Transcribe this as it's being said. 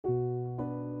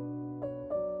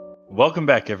Welcome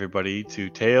back, everybody, to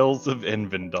Tales of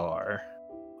Invendar,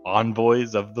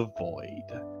 Envoys of the Void.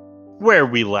 Where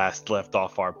we last left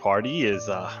off our party is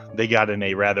they got in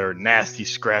a rather nasty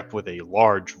scrap with a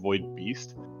large void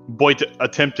beast. Boyd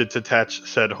attempted to attach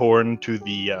said horn to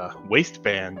the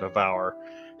waistband of our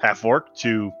half-orc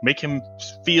to make him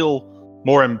feel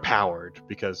more empowered,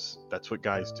 because that's what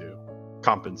guys do,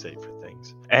 compensate for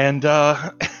things. And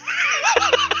I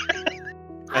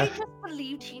just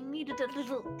believed he needed a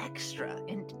little extra,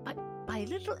 and by a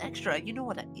little extra, you know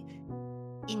what?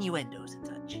 Innuendos and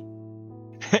such.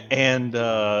 and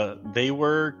they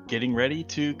were getting ready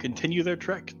to continue their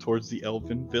trek towards the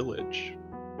elven village.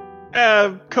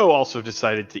 Ko also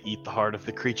decided to eat the heart of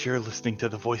the creature, listening to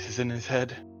the voices in his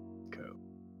head. Ko,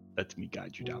 let me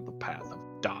guide you down the path of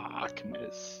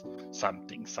darkness.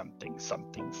 Something, something,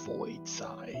 something void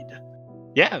side.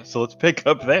 Yeah, so let's pick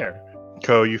up there.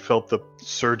 Ko, you felt the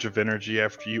surge of energy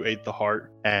after you ate the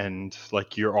heart, and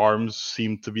like your arms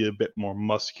seemed to be a bit more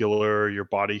muscular, your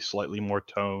body slightly more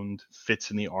toned,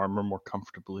 fits in the armor more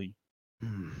comfortably.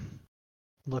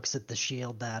 Looks at the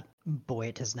shield that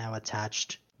Boyd has now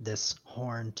attached this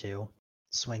horn to,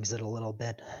 swings it a little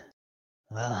bit.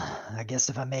 Well, I guess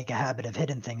if I make a habit of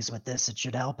hitting things with this, it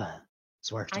should help.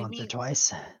 It's worked once or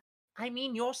twice. I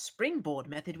mean, your springboard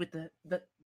method with the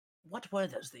what were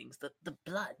those things? The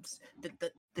bloods,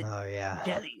 the Oh yeah.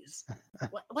 jellies,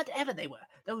 whatever they were,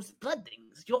 those blood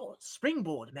things. Your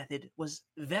springboard method was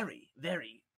very,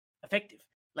 very effective.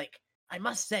 Like, I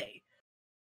must say,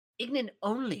 Ignan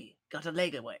only got a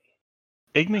leg away.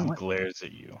 Ignan glares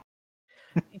at you.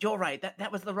 You're right.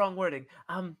 That was the wrong wording.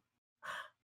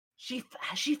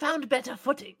 She found better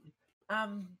footing.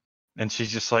 And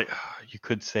she's just like, you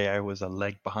could say I was a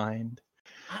leg behind.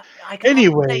 I can't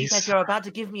say that you're about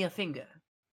to give me a finger.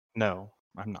 No,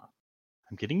 I'm not.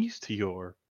 I'm getting used to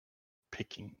your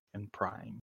picking and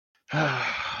prying.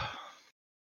 Oh,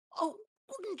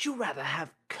 wouldn't you rather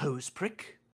have Ko's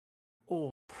prick? Or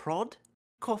prod?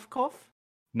 Cough, cough?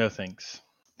 No thanks.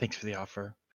 Thanks for the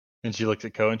offer. And she looks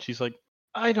at Ko and she's like,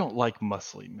 I don't like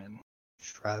muscly men.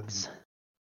 Shrugs.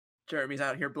 Jeremy's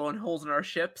out here blowing holes in our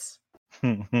ships.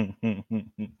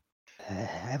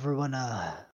 Everyone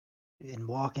in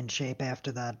walking shape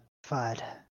after that fight.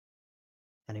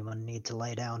 Anyone need to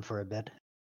lay down for a bit?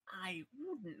 I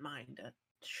wouldn't mind a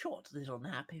short little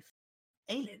nap if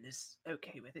Aelin is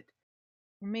okay with it.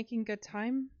 We're making good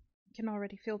time. I can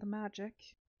already feel the magic,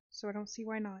 so I don't see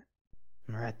why not.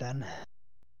 Alright then.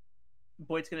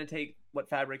 Boyd's gonna take what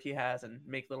fabric he has and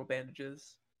make little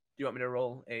bandages. Do you want me to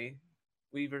roll a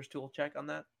Weaver's Tool check on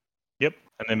that? Yep,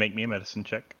 and then make me a medicine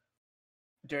check.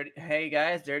 Hey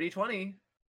guys, dirty 20.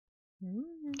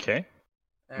 Okay.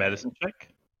 Medicine check.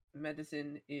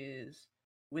 Medicine is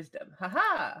wisdom.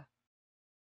 Haha!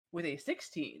 With a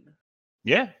 16.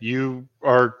 Yeah, you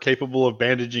are capable of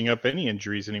bandaging up any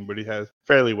injuries anybody has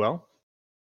fairly well.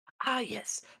 Ah,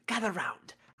 yes. Gather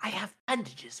round. I have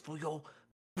bandages for your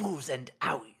woos and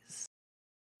owies.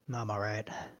 I'm alright.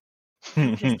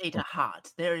 You just ate a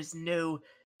heart. There is no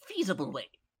feasible way.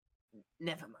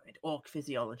 Never mind. Orc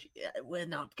physiology. We're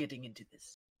not getting into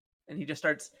this. And he just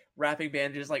starts wrapping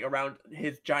bandages like around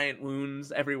his giant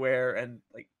wounds everywhere, and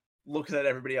like looks at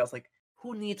everybody else like,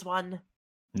 "Who needs one?"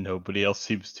 Nobody else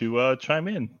seems to chime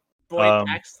in. Boyd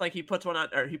acts like he puts one on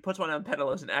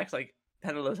Penelos and acts like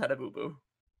Penelos had a boo boo.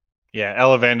 Yeah,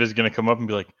 Elevander's gonna come up and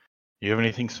be like, "You have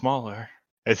anything smaller?"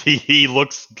 As he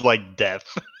looks like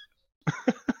death.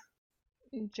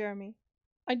 Jeremy,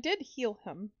 I did heal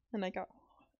him, and I got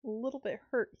a little bit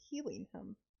hurt healing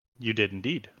him. You did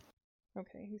indeed.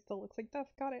 Okay, he still looks like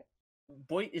death. Got it.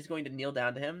 Boyd is going to kneel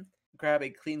down to him, grab a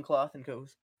clean cloth, and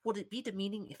goes, "Would it be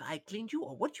demeaning if I cleaned you,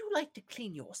 or would you like to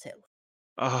clean yourself?"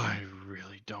 I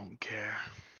really don't care.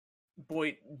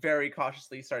 Boyd very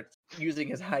cautiously starts using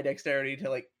his high dexterity to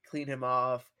like clean him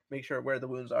off, make sure where the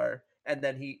wounds are, and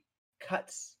then he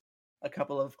cuts a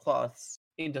couple of cloths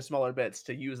into smaller bits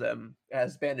to use them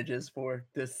as bandages for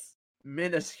this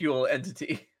minuscule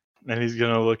entity. And he's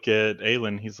gonna look at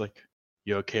Aelin. He's like,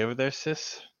 "You okay over there,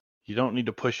 sis? You don't need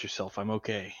to push yourself. I'm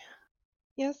okay."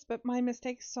 Yes, but my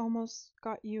mistakes almost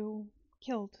got you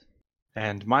killed.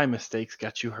 And my mistakes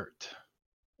got you hurt.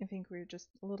 I think we were just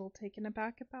a little taken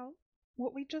aback about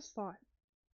what we just thought.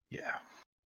 Yeah.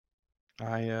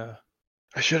 I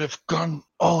should have gone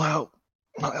all out,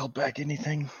 not held back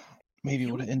anything. Maybe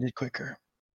it would have ended quicker.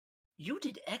 You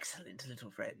did excellent, little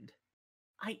friend.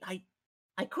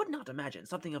 I could not imagine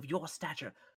something of your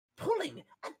stature pulling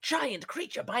a giant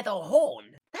creature by the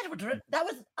horn. That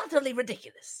was utterly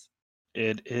ridiculous.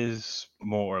 It is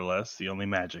more or less the only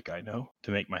magic I know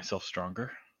to make myself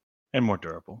stronger and more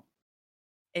durable.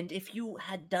 And if you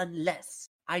had done less,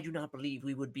 I do not believe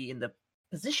we would be in the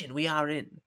position we are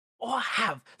in. Or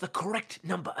have the correct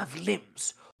number of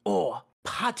limbs or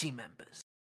party members.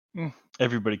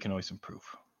 Everybody can always improve.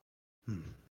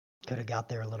 Could have got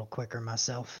there a little quicker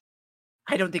myself.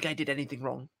 I don't think I did anything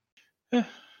wrong.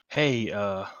 Hey,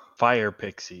 fire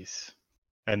pixies.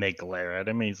 And they glare at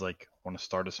him. And he's like, want to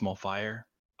start a small fire?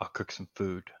 I'll cook some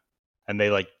food. And they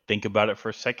like think about it for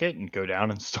a second and go down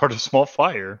and start a small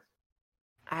fire.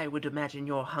 I would imagine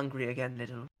you're hungry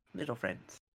again, little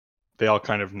friends. They all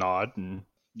kind of nod, and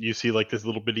you see like this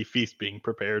little bitty feast being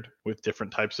prepared with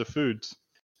different types of foods.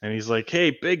 And he's like,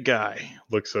 hey, big guy.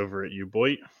 Looks over at you,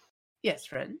 Boyd. Yes,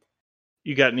 friend.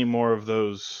 You got any more of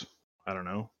those, I don't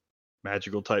know,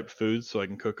 magical type foods so I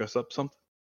can cook us up something?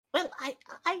 Well, I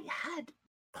had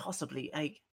possibly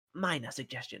a minor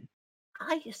suggestion.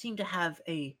 I seem to have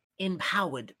a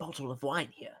empowered bottle of wine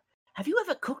here. Have you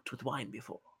ever cooked with wine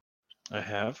before? I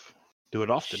have. Do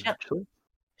it often, actually.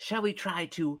 Shall we try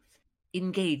to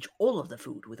engage all of the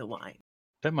food with a wine?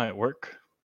 That might work.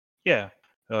 Yeah.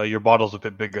 Your bottle's a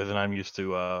bit bigger than I'm used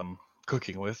to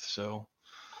cooking with, so...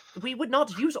 We would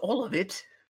not use all of it.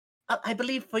 I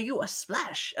believe for you a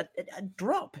splash, a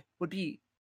drop would be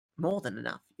more than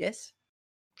enough, yes?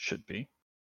 Should be.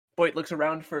 Boyd looks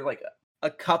around for like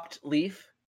a cupped leaf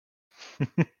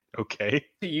Okay.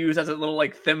 to use as a little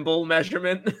like thimble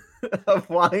measurement of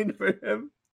wine for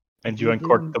him. And you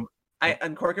uncork them. I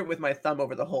uncork it with my thumb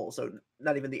over the hole, so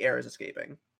not even the air is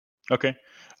escaping. Okay.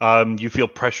 You feel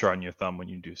pressure on your thumb when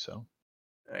you do so.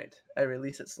 All right, I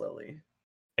release it slowly.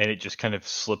 And it just kind of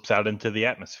slips out into the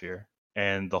atmosphere.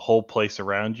 And the whole place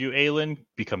around you, Aelin,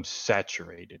 becomes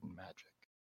saturated in magic.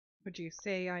 Would you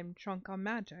say I'm drunk on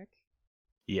magic?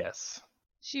 Yes.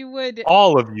 She would.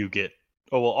 All of you get...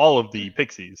 Oh, well, all of the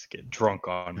pixies get drunk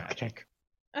on magic.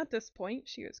 At this point,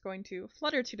 she was going to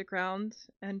flutter to the ground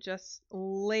and just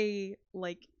lay,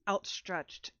 like,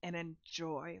 outstretched and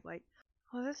enjoy. Like,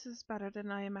 well, this is better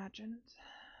than I imagined.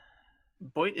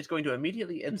 Boyd is going to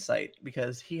immediately insight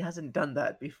because he hasn't done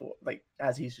that before, like,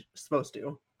 as he's supposed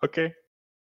to. Okay.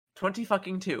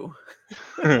 20-fucking-2.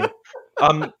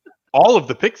 All of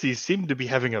the pixies seem to be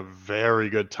having a very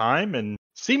good time and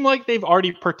seem like they've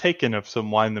already partaken of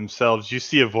some wine themselves. You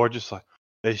see Avor just like,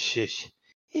 this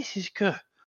is good.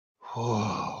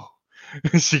 Whoa.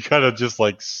 She kind of just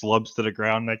like slumps to the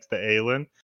ground next to Aelin,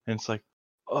 and it's like,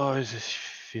 oh, this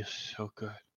feels so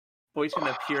good. Boyd's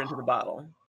gonna peer into the bottle.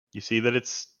 You see that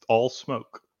it's all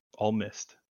smoke, all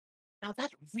mist. Now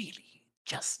that really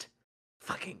just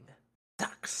fucking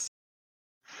sucks.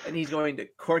 And he's going to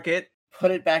cork it,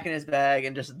 put it back in his bag,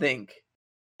 and just think.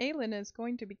 Aelin is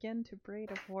going to begin to braid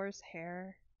Avor's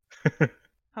hair,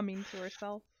 humming to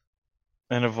herself.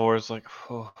 And Avor's like,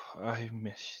 oh, I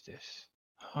miss this.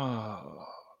 Oh.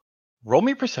 Roll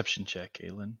me a perception check,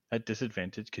 Aelin, at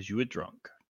disadvantage because you were drunk.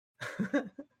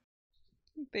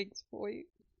 Thanks, boy.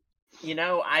 You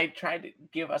know, I tried to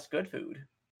give us good food.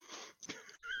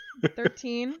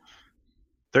 13.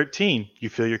 13. You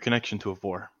feel your connection to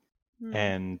Avor. Hmm.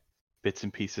 And bits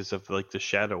and pieces of like the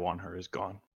shadow on her is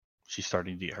gone. She's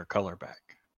starting to get her color back.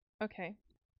 Okay.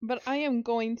 But I am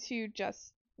going to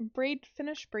just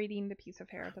finish braiding the piece of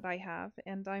hair that I have,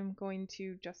 and I'm going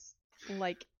to just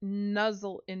like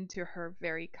nuzzle into her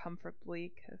very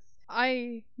comfortably because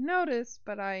I notice,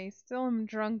 but I still am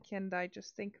drunk and I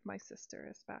just think my sister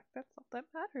is back. That's all that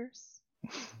matters.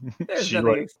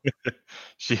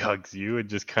 She hugs you and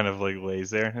just kind of like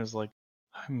lays there and is like,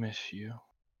 I miss you.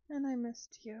 And I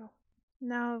missed you.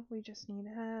 Now we just need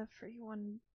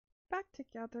everyone back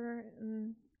together,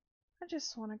 and I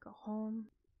just want to go home.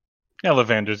 Yeah,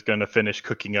 Lavander's gonna finish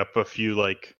cooking up a few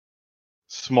like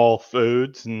small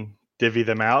foods and divvy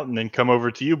them out, and then come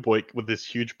over to you, Boyd, with this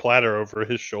huge platter over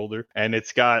his shoulder, and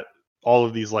it's got all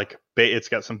of these like it's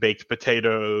got some baked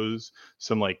potatoes,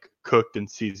 some like cooked and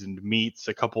seasoned meats,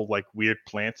 a couple like weird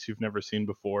plants you've never seen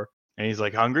before, and he's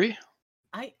like, hungry?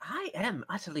 I am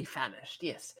utterly famished.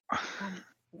 Yes.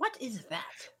 What is that?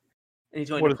 And he's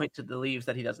going to point to the leaves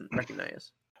that he doesn't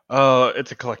recognize.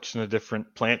 It's a collection of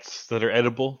different plants that are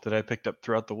edible that I picked up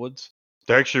throughout the woods.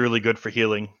 They're actually really good for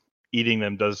healing. Eating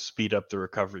them does speed up the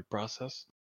recovery process.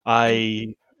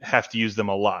 I have to use them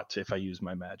a lot if I use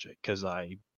my magic, because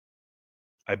I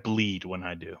bleed when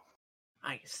I do.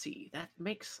 I see. That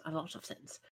makes a lot of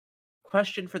sense.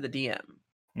 Question for the DM.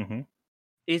 Mm-hmm.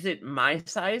 Is it my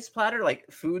size platter, like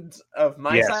foods of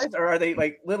my size, or are they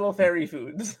like little fairy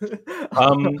foods?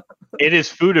 It is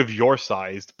food of your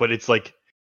size, but it's like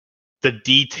the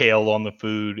detail on the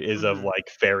food is of like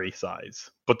fairy size.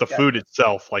 But the food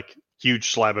itself, like huge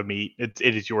slab of meat, it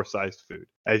is your sized food.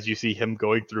 As you see him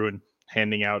going through and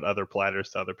handing out other platters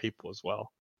to other people as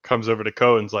well. Comes over to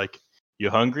Ko and's like, "You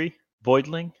hungry,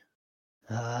 Voidling?"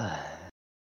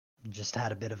 Just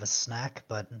had a bit of a snack,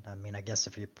 but I mean, I guess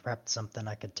if you prepped something,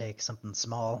 I could take something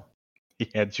small.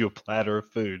 He hands you a platter of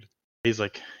food. He's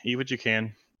like, "Eat what you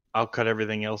can. I'll cut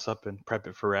everything else up and prep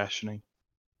it for rationing."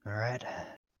 All right.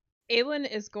 Aelin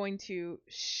is going to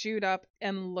shoot up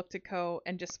and look to Ko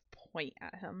and just point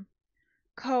at him.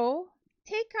 Ko,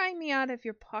 take Aimee out of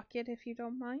your pocket if you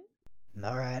don't mind.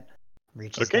 All right.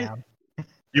 Reaches Okay. down.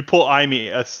 You pull Aimee,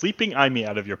 a sleeping Aimee,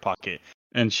 out of your pocket,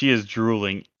 and she is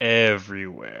drooling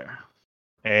everywhere,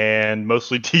 and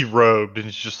mostly derobed, and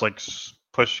is just like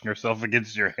pushing herself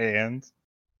against your hands.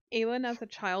 Aelin, as a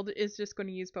child, is just going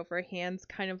to use both her hands,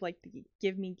 kind of like the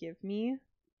give me.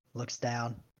 Looks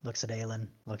down. Looks at Aelin.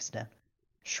 Looks down.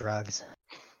 Shrugs.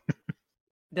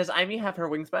 Does Aimee have her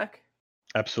wings back?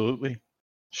 Absolutely.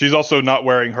 She's also not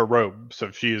wearing her robe, so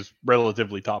she is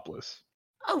relatively topless.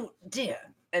 Oh dear.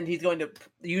 And he's going to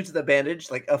use the bandage,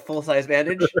 like a full-size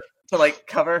bandage, to like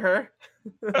cover her.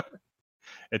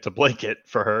 It's a blanket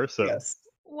for her, so. Yes.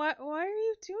 Why are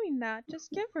you doing that? Just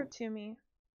give her to me.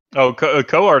 Oh, Ko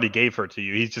already gave her to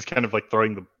you. He's just kind of like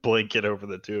throwing the blanket over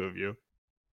the two of you.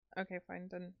 Okay, fine,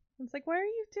 then. It's like, why are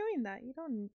you doing that? You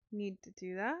don't need to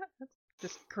do that. That's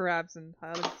just grabs and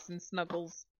hugs and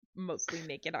snuggles mostly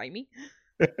naked Aimee.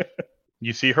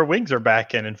 You see her wings are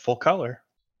back and in full color.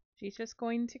 She's just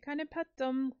going to kind of pet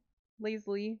them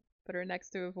lazily, put her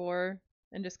next to Ivor,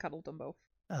 and just cuddle them both.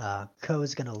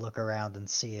 Ko's gonna look around and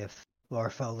see if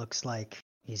Orpho looks like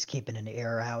he's keeping an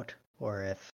ear out, or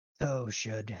if Ko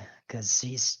should, because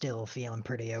he's still feeling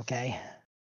pretty okay.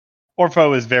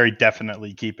 Orpho is very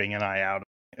definitely keeping an eye out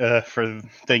for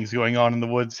things going on in the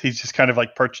woods. He's just kind of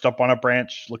like perched up on a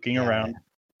branch looking around.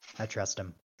 I trust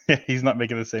him. He's not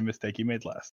making the same mistake he made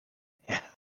last.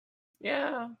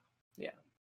 Yeah.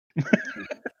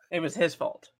 It was his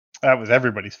fault. That was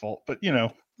everybody's fault, but you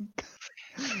know.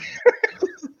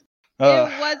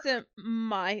 It wasn't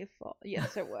my fault.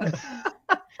 Yes, it was.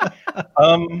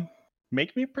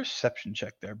 Make me a perception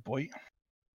check there, boy.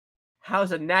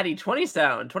 How's a natty 20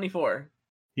 sound? 24.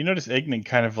 You notice Ignan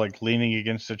kind of like leaning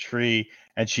against a tree,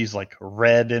 and she's like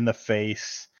red in the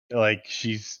face. Like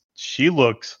she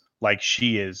looks like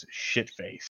she is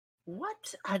shit-faced.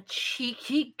 What a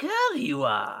cheeky girl you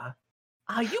are.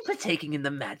 Are you partaking in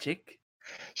the magic?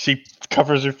 She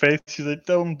covers her face. She's like,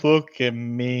 "Don't look at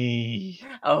me."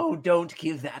 Oh, don't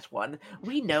give that one.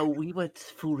 We know we were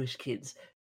foolish kids,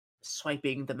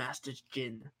 swiping the master's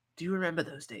gin. Do you remember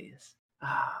those days?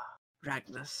 Ah,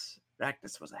 Ragnus.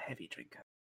 Ragnus was a heavy drinker.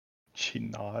 She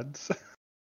nods.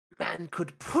 Man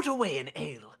could put away an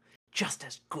ale just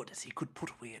as good as he could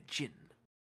put away a gin.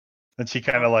 And she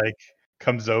kind of like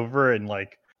comes over and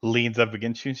like leans up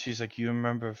against you, and she's like, "You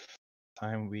remember the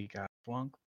time we got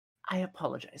flunk?" I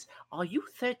apologize. Are you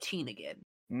 13 again?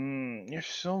 You're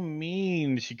so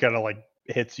mean. She kind of like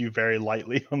hits you very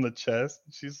lightly on the chest.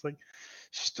 She's like,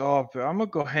 "Stop it. I'm gonna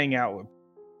go hang out with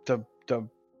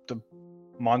the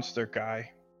monster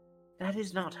guy." That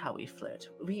is not how we flirt.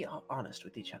 We are honest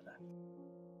with each other.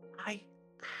 I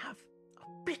have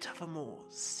a bit of a more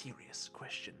serious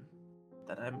question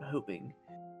that I'm hoping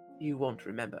you won't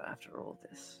remember after all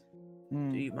this.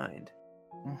 Do you mind?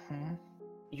 Mm-hmm.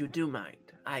 You do mind.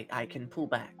 I can pull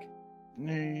back.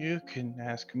 You can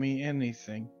ask me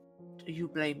anything. Do you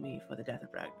blame me for the death of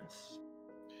Ragnus?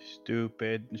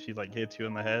 Stupid. And she like hits you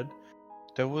in the head.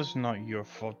 That was not your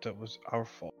fault. That was our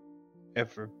fault.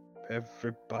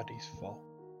 Everybody's fault.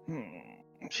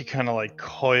 She kind of like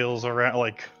coils around,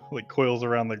 like coils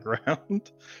around the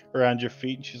ground, around your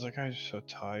feet, and she's like, "I'm so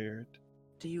tired."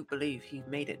 Do you believe he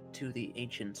made it to the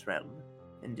Ancient's realm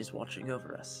and is watching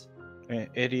over us? An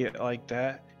idiot like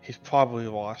that, he's probably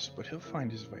lost, but he'll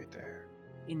find his way there.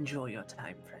 Enjoy your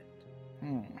time,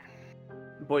 friend.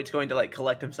 Boyd's going to like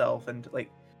collect himself and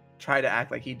like try to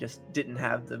act like he just didn't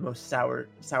have the most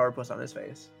sourpuss on his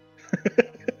face.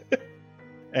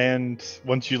 And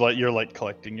once you're like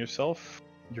collecting yourself,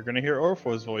 you're gonna hear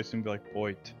Orpho's voice and be like,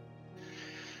 "Boyd,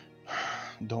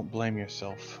 don't blame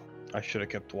yourself. I should have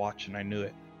kept watch, and I knew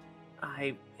it."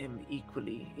 I am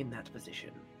equally in that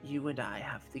position. You and I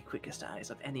have the quickest eyes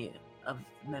of any of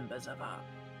members of our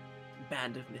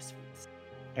band of misfits.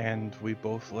 And we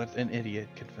both let an idiot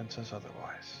convince us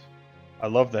otherwise. I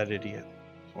love that idiot.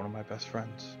 He's one of my best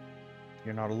friends.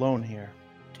 You're not alone here.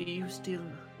 Do you still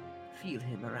feel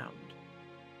him around?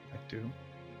 I do.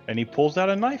 And he pulls out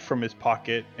a knife from his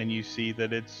pocket, and you see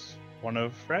that it's one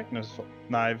of Ragnar's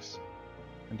knives.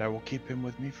 And I will keep him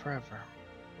with me forever.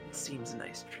 It seems a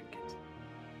nice trinket.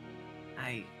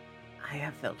 I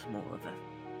have felt more of a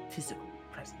physical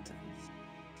presence of his.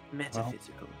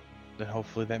 metaphysical. Then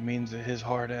hopefully that means that his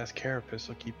hard-ass carapace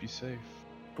will keep you safe.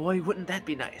 Boy, wouldn't that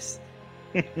be nice.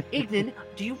 Ignan,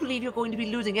 do you believe you're going to be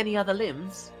losing any other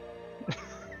limbs?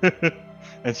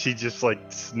 And she just like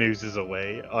snoozes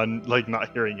away on like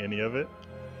not hearing any of it.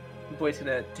 Boy's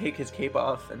gonna take his cape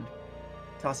off and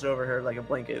toss it over her like a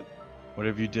blanket.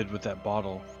 Whatever you did with that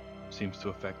bottle seems to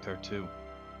affect her too.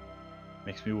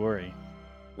 Makes me worry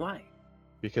Why?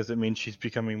 because it means she's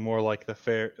becoming more like the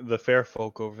fair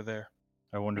folk over there.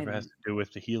 I wonder if it has And- to do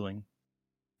with the healing.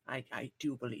 I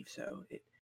do believe so.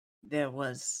 There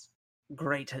was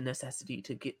greater necessity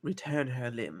to return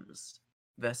her limbs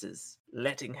versus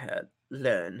letting her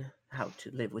learn how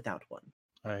to live without one.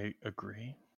 I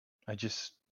agree.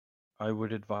 I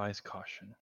would advise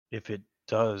caution. If it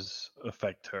does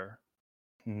affect her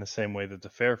in the same way that the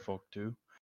fair folk do,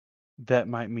 that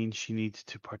might mean she needs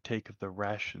to partake of the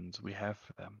rations we have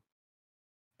for them.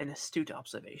 An astute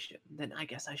observation. Then I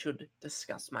guess I should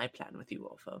discuss my plan with you,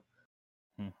 Orpho.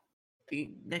 The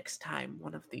next time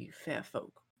one of the fair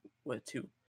folk were to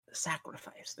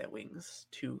sacrifice their wings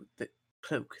to the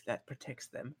cloak that protects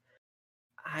them,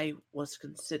 I was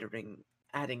considering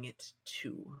adding it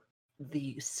to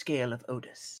the scale of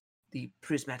Otis, the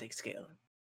prismatic scale.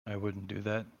 I wouldn't do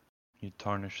that. You'd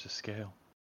tarnish the scale.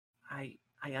 I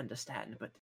understand,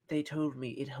 but they told me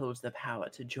it holds the power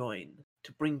to join,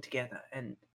 to bring together,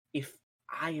 and if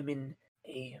I am in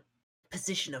a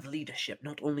position of leadership,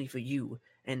 not only for you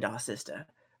and our sister,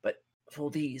 but for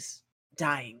these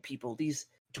dying people, these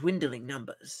dwindling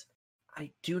numbers,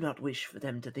 I do not wish for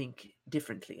them to think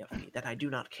differently of me, that I do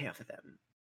not care for them.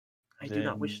 I do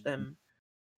not wish Then- them.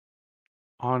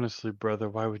 Honestly, brother,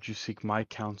 why would you seek my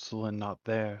counsel and not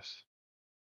theirs?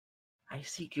 I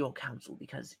seek your counsel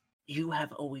because you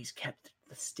have always kept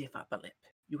the stiff upper lip.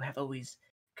 You have always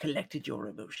collected your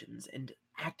emotions and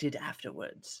acted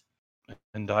afterwards.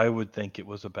 And I would think it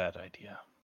was a bad idea.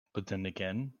 But then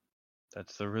again,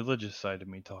 that's the religious side of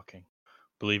me talking,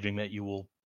 believing that you will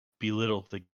belittle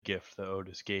the gift that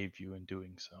Otis gave you in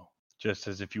doing so. Just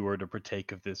as if you were to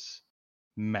partake of this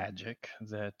magic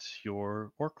that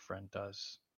your orc friend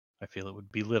does. I feel it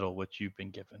would belittle what you've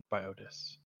been given by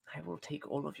Otis. I will take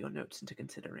all of your notes into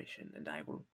consideration and I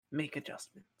will make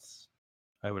adjustments.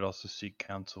 I would also seek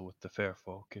counsel with the fair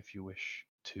folk if you wish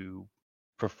to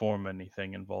perform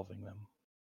anything involving them.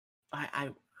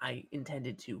 I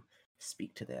intended to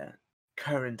speak to their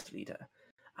current leader.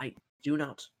 I do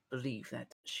not believe that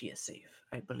she is safe.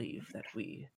 I believe that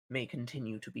we may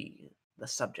continue to be the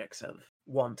subjects of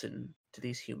wanton to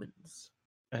these humans.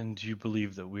 And you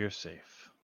believe that we're safe?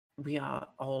 We are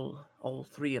all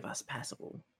three of us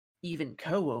passable. Even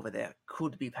Ko over there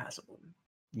could be passable.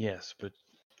 Yes, but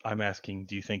I'm asking,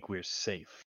 do you think we're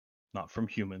safe? Not from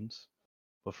humans,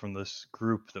 but from this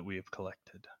group that we have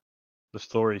collected. The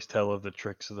stories tell of the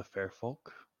tricks of the fair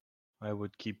folk. I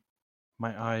would keep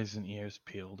my eyes and ears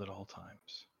peeled at all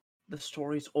times. The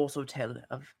stories also tell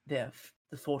of the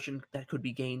fortune that could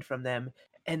be gained from them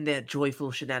and their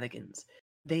joyful shenanigans.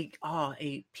 They are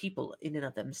a people in and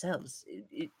of themselves.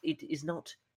 It is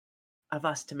not of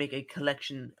us to make a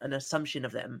collection, an assumption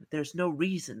of them. There's no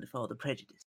reason for the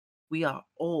prejudice. We are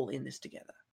all in this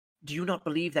together. Do you not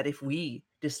believe that if we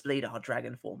displayed our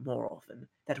dragon form more often,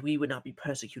 that we would not be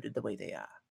persecuted the way they are?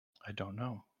 I don't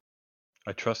know.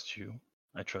 I trust you.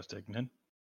 I trust Ignan.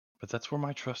 But that's where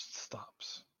my trust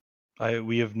stops.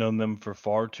 We have known them for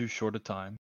far too short a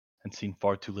time and seen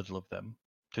far too little of them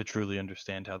to truly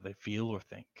understand how they feel or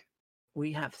think.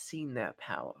 We have seen their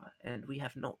power, and we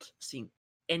have not seen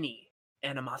any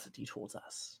animosity towards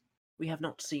us. We have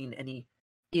not seen any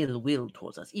ill will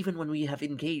towards us. Even when we have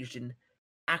engaged in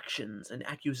actions and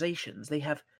accusations, they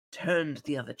have turned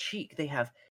the other cheek. They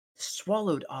have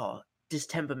swallowed our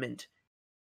distemperament.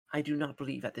 I do not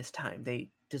believe at this time they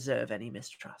deserve any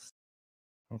mistrust.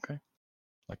 Okay.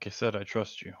 Like I said, I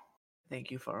trust you. Thank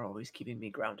you for always keeping me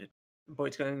grounded.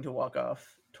 Boyd's going to walk off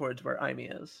towards where Amy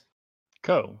is.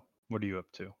 Ko, what are you up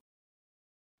to?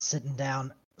 Sitting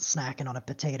down, snacking on a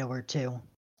potato or two,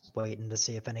 waiting to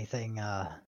see if anything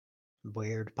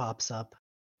weird pops up.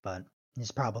 But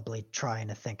he's probably trying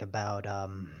to think about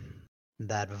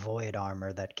that void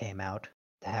armor that came out,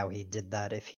 how he did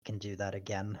that, if he can do that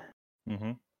again.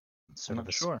 Mm-hmm. Sort I'm of not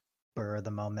a sure. spur of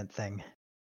the moment thing.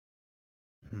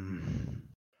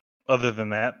 Other than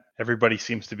that, everybody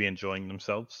seems to be enjoying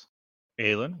themselves.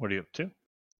 Aelin, what are you up to?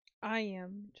 I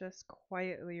am just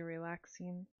quietly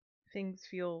relaxing. Things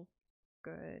feel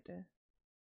good.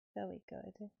 Very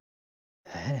good.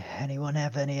 Anyone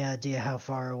have any idea how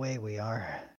far away we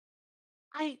are?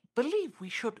 I believe we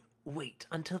should wait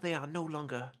until they are no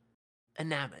longer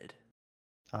enamored.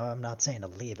 I'm not saying to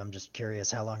leave, I'm just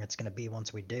curious how long it's gonna be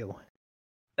once we do.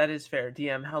 That is fair.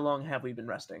 DM, how long have we been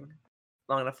resting?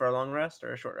 Long enough for a long rest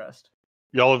or a short rest?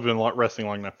 Y'all have been resting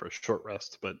long enough for a short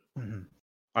rest, but Mhm.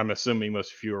 I'm assuming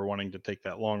most of you are wanting to take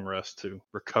that long rest to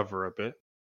recover a bit.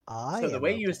 I So the am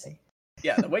way you okay.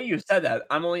 Yeah, the way you said that,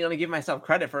 I'm only going to give myself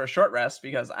credit for a short rest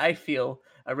because I feel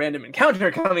a random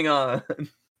encounter coming on.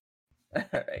 All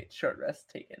right, short rest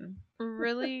taken.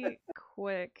 Really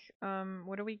quick,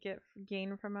 what do we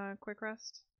gain from a quick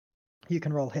rest? You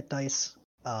can roll hit dice.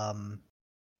 I'm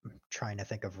trying to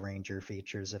think of ranger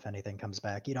features if anything comes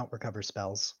back. You don't recover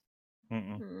spells.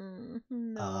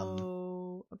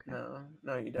 No. Okay.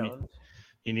 No, you Ye- don't.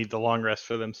 You need the long rest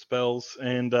for them spells,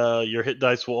 and your hit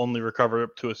dice will only recover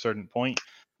up to a certain point.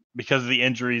 Because of the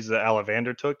injuries that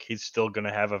Alavander took, he's still going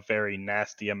to have a very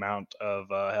nasty amount of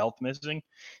health missing,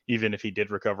 even if he did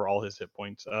recover all his hit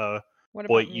points. What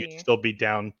Boy, about you'd me? still be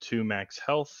down 2 max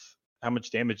health. How much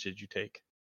damage did you take?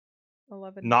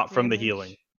 11 Not from the damage.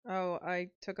 healing. Oh, I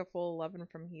took a full 11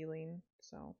 from healing,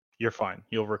 so You're fine.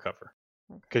 You'll recover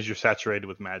okay. because you're saturated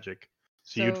with magic,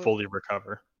 so you'd So fully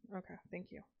recover, okay,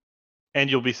 thank you. and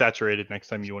you'll be saturated next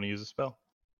time you want to use a spell.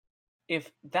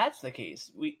 If that's the case,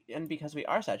 because we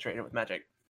are saturated with magic,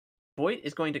 Voight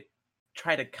is going to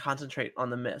try to concentrate on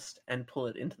the mist and pull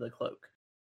it into the cloak.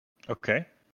 Okay,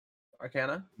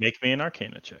 Arcana? make me an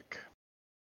Arcana check.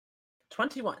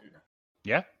 21.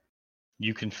 Yeah,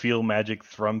 you can feel magic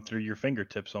thrum through your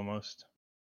fingertips almost.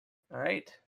 All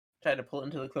right. Try to pull it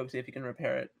into the cloak, see if you can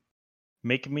repair it.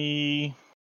 Make me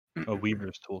a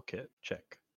Weaver's Toolkit check.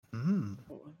 Hmm.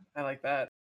 Ooh, I like that.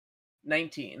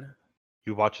 19.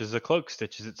 You watch as the cloak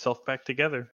stitches itself back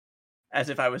together. As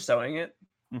if I was sewing it.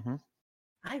 Mm-hmm.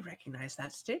 I recognize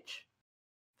that stitch.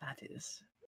 That is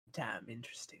damn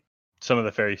interesting. Some of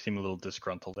the fairies seem a little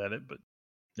disgruntled at it, but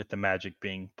at the magic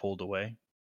being pulled away.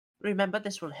 Remember,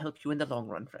 this will help you in the long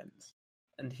run, friends.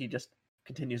 And he just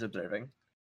continues observing.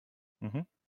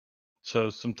 So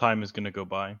some time is going to go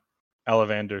by.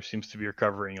 Alavander seems to be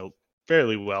recovering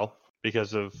fairly well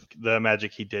because of the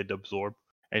magic he did absorb.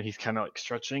 And he's kind of like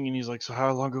stretching and he's like, so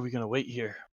how long are we going to wait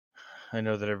here? I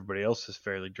know that everybody else is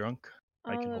fairly drunk.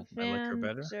 I can hold my liquor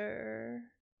better.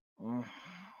 Ollivander,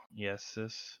 Yes,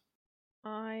 sis.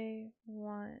 I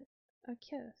want a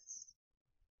kiss.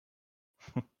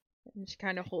 And she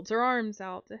kind of holds her arms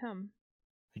out to him.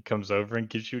 He comes over and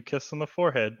gives you a kiss on the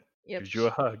forehead. Yep. Gives you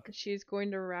a hug. She's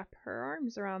going to wrap her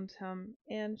arms around him,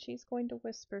 and she's going to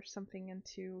whisper something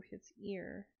into his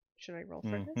ear. Should I roll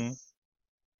for this?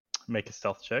 Make a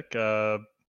stealth check.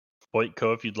 Boyd,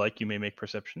 Ko, if you'd like, you may make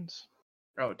perceptions.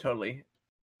 Oh, totally.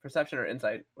 Perception or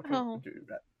insight? What would you do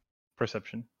that?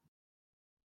 Perception.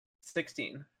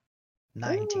 16.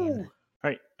 19.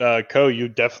 All right, Ko, you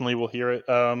definitely will hear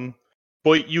it.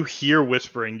 Boyd, you hear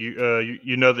whispering.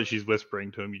 You know that she's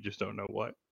whispering to him. You just don't know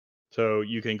what. So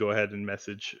you can go ahead and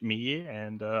message me,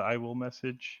 and I will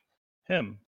message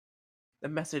him. The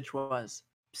message was,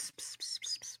 psst, psst, psst,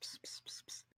 psst, psst,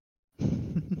 psst,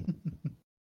 psst.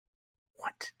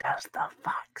 What does the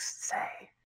fox say?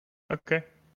 Okay.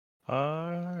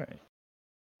 All right.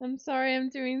 I'm sorry, I'm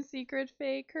doing secret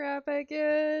fake crap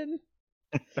again.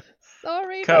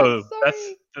 Sorry, Ko, not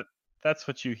sorry. that's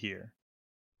what you hear.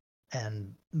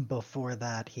 And before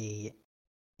that, he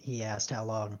asked how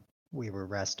long we were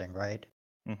resting, right?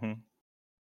 Mm-hmm.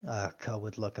 Ko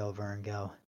would look over and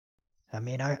go, I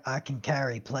mean, I can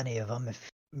carry plenty of them if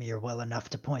you're well enough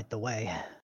to point the way.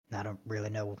 I don't really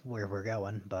know where we're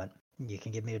going, but you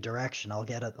can give me a direction. I'll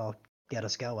get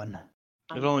us going.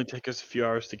 It'll only take us a few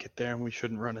hours to get there, and we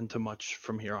shouldn't run into much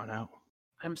from here on out.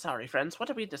 I'm sorry, friends. What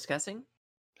are we discussing?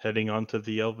 Heading onto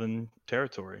the Elven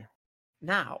territory.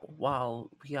 Now, while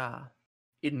we are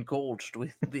engorged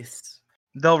with this.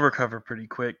 They'll recover pretty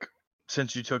quick.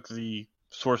 Since you took the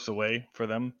source away for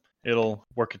them, it'll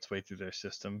work its way through their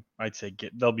system. I'd say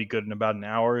they'll be good in about an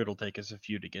hour. It'll take us a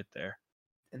few to get there.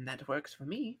 And that works for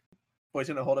me. Boy's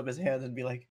gonna hold up his hands and be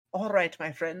like, all right,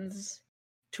 my friends.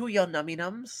 To your nummy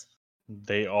nums.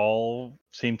 They all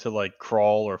seem to like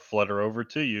crawl or flutter over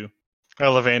to you.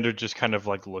 Elevander just kind of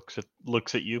like looks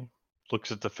at you,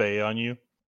 looks at the Fae on you.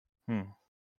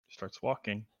 Starts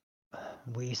walking.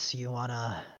 Weiss, you want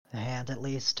a hand at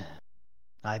least?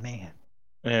 I mean,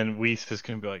 And Weiss is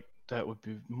gonna be like, that would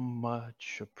be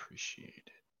much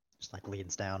appreciated. just like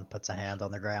leans down, puts a hand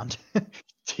on the ground.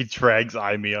 He drags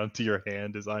Aimee onto your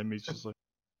hand as Aimee's just like,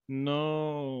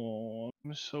 no,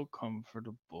 I'm so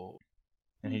comfortable.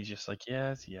 And he's just like,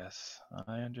 yes,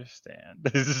 I understand.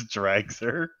 He just drags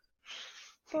her.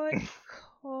 But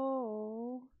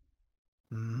Ko,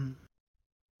 Hmm.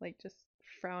 like just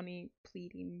frowny,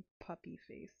 pleading puppy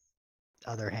face.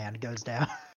 other hand goes down.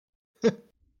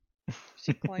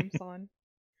 She climbs on,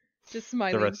 just The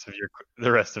smiling. rest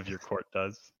of your court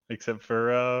does, except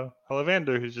for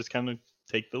Ollivander, who's just kind of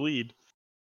take the lead.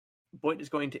 Boyd is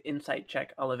going to insight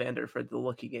check Ollivander for the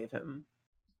look he gave him.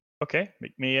 Okay,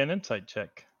 make me an insight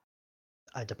check.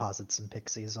 I deposit some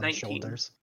pixies on 19.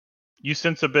 shoulders. You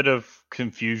sense a bit of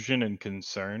confusion and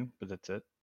concern, but that's it.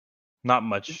 Not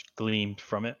much gleamed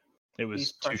from it. It was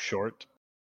These too plus- short.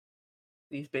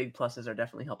 These big pluses are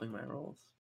definitely helping my rolls.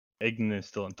 Ignan is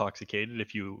still intoxicated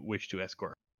if you wish to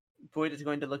escort. Boyd is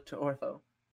going to look to Ortho.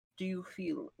 Do you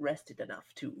feel rested enough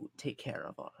to take care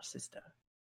of our sister?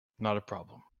 Not a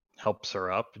problem. Helps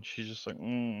her up, and she's just like,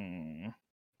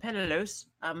 Penelos,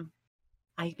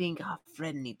 I think our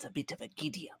friend needs a bit of a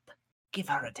giddy up. Give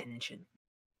her attention.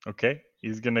 Okay.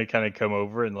 He's gonna kind of come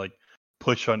over and like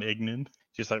push on Ignan.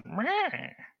 Just like, meh.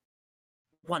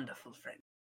 Wonderful friend.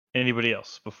 Anybody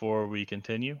else before we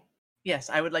continue? Yes,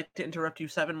 I would like to interrupt you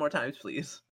 7 more times,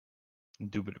 please.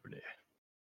 Indubitably.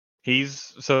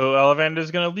 So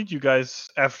Ollivander's gonna lead you guys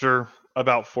after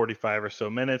about 45 or so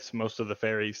minutes. Most of the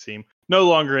fairies seem no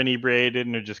longer inebriated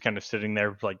and are just kind of sitting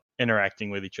there like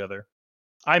interacting with each other.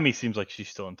 Aimee seems like she's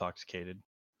still intoxicated.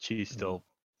 She's still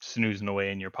snoozing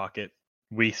away in your pocket.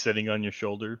 We sitting on your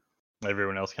shoulder.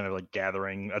 Everyone else kind of like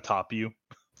gathering atop you.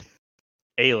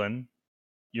 Aelin,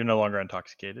 you're no longer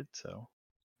intoxicated, so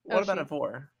What Oh, about she-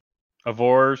 Avor?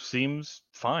 Avor seems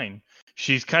fine.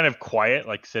 She's kind of quiet,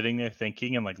 like sitting there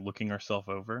thinking and like looking herself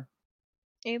over.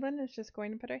 Aelin is just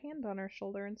going to put her hand on her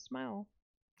shoulder and smile.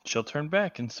 She'll turn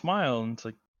back and smile, and it's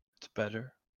like, it's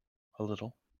better. A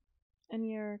little. And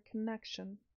your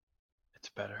connection. It's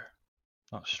better.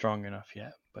 Not strong enough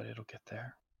yet, but it'll get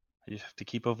there. I just have to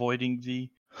keep avoiding the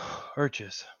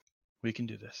urges. We can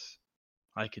do this.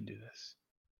 I can do this.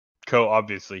 Ko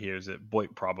obviously hears it.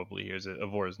 Boyd probably hears it.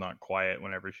 Avor is not quiet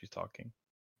whenever she's talking.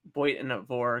 Boyd and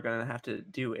Avor are going to have to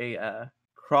do a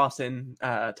cross in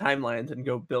timelines and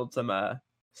go build some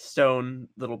stone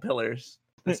little pillars,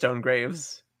 and stone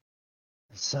graves.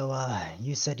 So,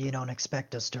 you said you don't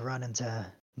expect us to run into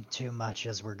too much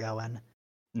as we're going.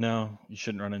 No, you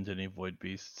shouldn't run into any void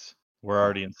beasts. We're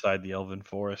already inside the Elven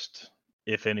Forest.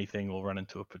 If anything, we'll run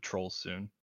into a patrol soon.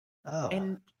 Oh,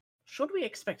 And should we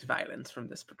expect violence from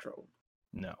this patrol?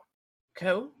 No.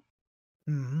 Ko,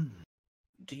 hmm.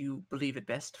 do you believe it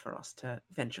best for us to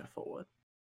venture forward?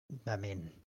 I mean,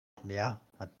 yeah,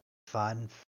 fine.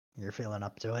 You're feeling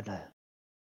up to it.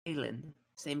 Aelin,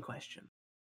 same question.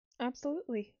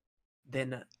 Absolutely.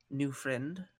 Then, new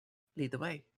friend, lead the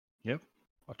way. Yep.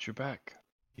 Watch your back.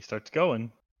 He starts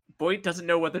going. Boyd doesn't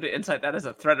know whether to insight that as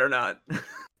a threat or not.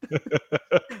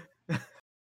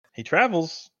 He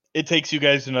travels. It takes you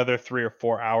guys another 3 or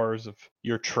 4 hours of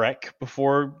your trek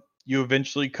before you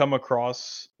eventually come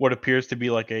across what appears to be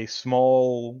like a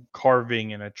small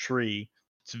carving in a tree.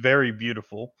 It's very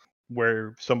beautiful,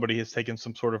 where somebody has taken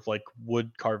some sort of like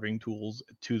wood carving tools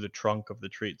to the trunk of the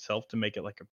tree itself to make it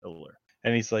like a pillar.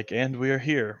 And he's like, and we are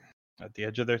here at the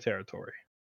edge of their territory.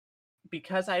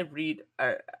 Because I read,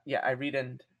 I read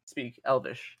and speak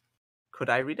Elvish. Could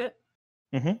I read it?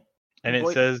 And it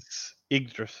Boyd- says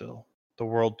Yggdrasil, the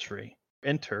world tree.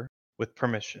 Enter with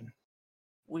permission.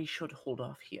 We should hold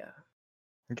off here.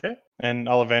 Okay. And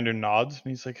Ollivander nods and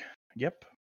he's like, yep.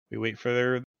 We wait for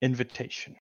their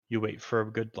invitation. You wait for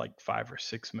a good like 5 or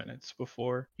 6 minutes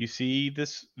before you see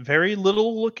this very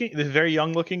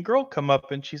young looking girl come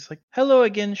up, and she's like, hello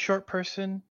again, short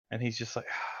person. And he's just like,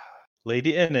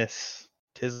 Lady Innis,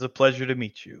 'tis a pleasure to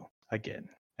meet you again.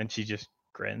 And she just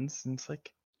grins and it's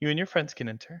like, you and your friends can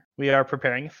enter. We are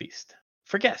preparing a feast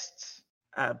for guests.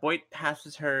 Boyd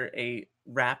passes her a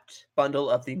wrapped bundle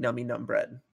of the nummy num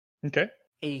bread. Okay.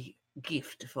 A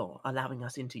gift for allowing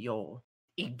us into your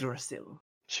Yggdrasil.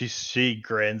 She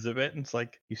grins a bit and it's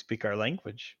like, you speak our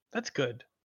language. That's good.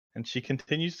 And she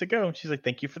continues to go. And she's like,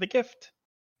 thank you for the gift.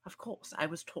 Of course, I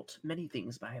was taught many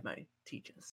things by my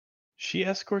teachers. She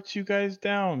escorts you guys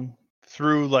down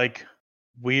through like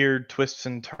weird twists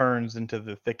and turns into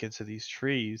the thickets of these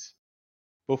trees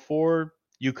before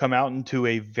you come out into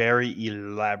a very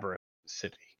elaborate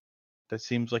city that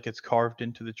seems like it's carved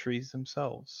into the trees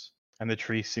themselves. And the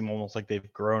trees seem almost like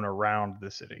they've grown around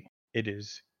the city. It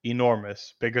is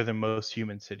enormous, bigger than most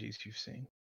human cities you've seen.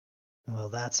 Well,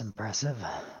 that's impressive.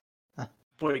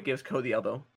 Boyd gives Ko the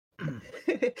elbow.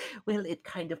 Well, it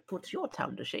kind of puts your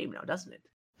town to shame now, doesn't it?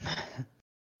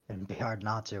 It'd be hard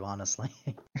not to, honestly.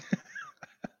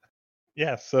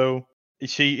 Yeah, so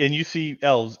you see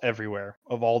elves everywhere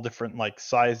of all different like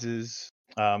sizes.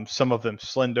 Some of them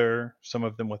slender, some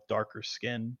of them with darker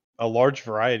skin. a large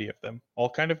variety of them, all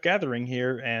kind of gathering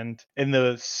here. And in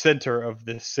the center of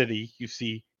this city, you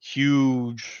see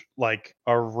huge, like,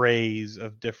 arrays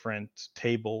of different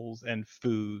tables and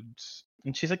foods.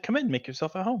 And she's like, come in, make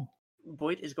yourself at home.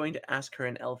 Boyd is going to ask her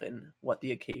in Elven what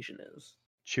the occasion is.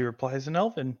 She replies in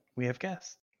Elven, we have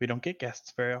guests. We don't get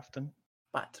guests very often.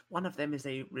 But one of them is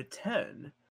a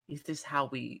return. Is this how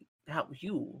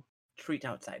you treat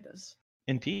outsiders?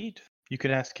 Indeed. You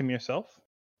could ask him yourself.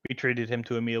 We treated him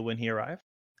to a meal when he arrived.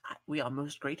 We are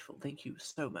most grateful. Thank you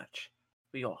so much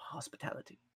for your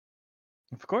hospitality.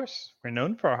 Of course, we're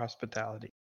known for our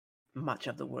hospitality. Much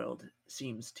of the world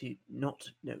seems to not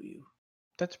know you.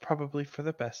 That's probably for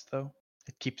the best, though.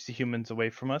 It keeps the humans away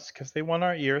from us because they want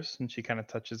our ears, and she kind of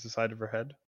touches the side of her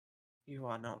head. You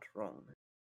are not wrong.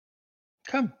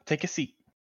 Come, take a seat.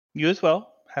 You as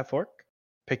well, Half-Orc.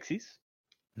 Pixies.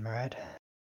 Alright.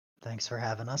 Thanks for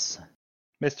having us.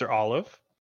 Mr. Olive.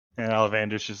 And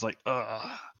Ollivander's just like,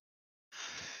 ugh.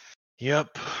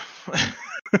 Yep.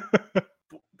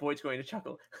 Boyd's going to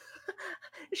chuckle.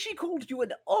 She called you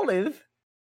an olive?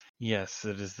 Yes,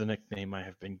 it is the nickname I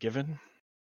have been given.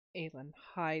 Aelin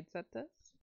hides at this.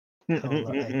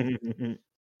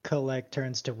 Kolek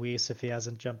turns to Weiss if he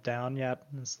hasn't jumped down yet.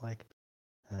 And it's like,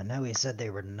 I know he said they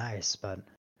were nice, but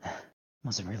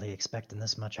wasn't really expecting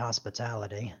this much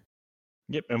hospitality.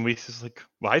 Yep, and Weiss is like,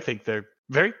 well, I think they're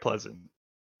very pleasant.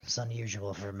 It's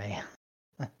unusual for me.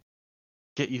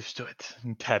 Get used to it.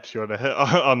 And taps you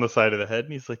on the side of the head,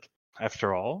 and he's like,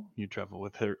 after all, you travel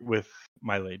with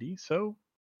my lady, so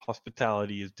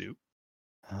hospitality is due.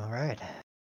 All right.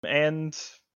 And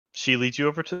she leads you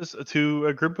over to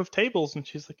a group of tables, and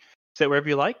she's like, sit wherever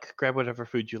you like, grab whatever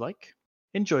food you like,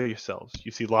 enjoy yourselves.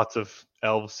 You see lots of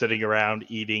elves sitting around,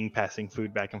 eating, passing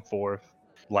food back and forth,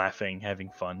 laughing, having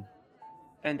fun.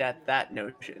 And at that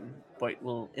notion, Boyd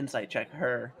will insight check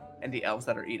her and the elves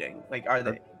that are eating. Like, are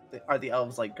the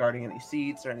elves like guarding any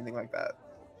seats or anything like that?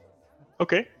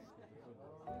 Okay.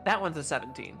 That one's a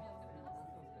 17.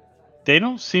 They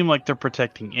don't seem like they're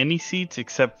protecting any seats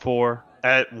except for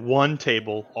at one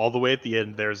table, all the way at the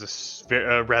end, there's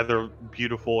a rather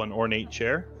beautiful and ornate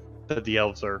chair that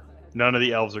none of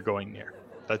the elves are going near.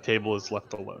 That table is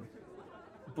left alone.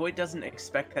 Boyd doesn't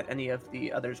expect that any of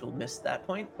the others will miss that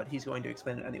point, but he's going to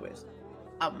explain it anyways.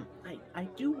 I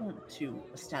do want to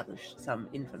establish some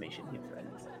information here,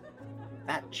 friends.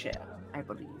 That chair, I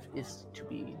believe, is to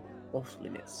be off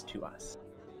limits to us.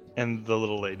 And the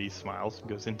little lady smiles and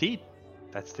goes, indeed,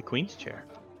 that's the queen's chair.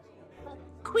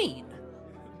 Queen,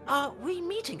 are we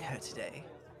meeting her today?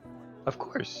 Of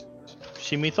course.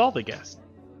 She meets all the guests.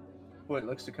 Boyd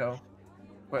looks to Ko.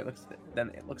 Boyd then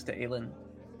it looks to Aelin.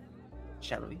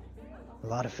 Shall we? A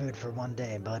lot of food for one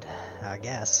day, but I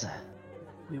guess.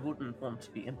 We wouldn't want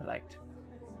to be impolite.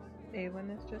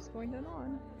 Aelin is just going to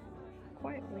nod.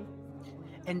 Quietly.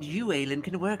 And you, Aelin,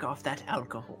 can work off that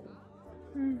alcohol.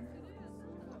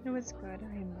 It was good,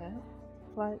 I admit.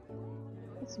 But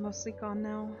it's mostly gone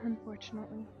now,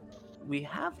 unfortunately. We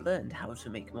have learned how to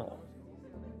make more.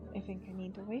 I think I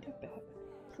need to wait a bit.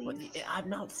 Please. Well, I'm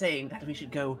not saying that we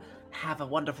should go have a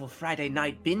wonderful Friday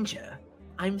night binger.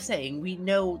 I'm saying we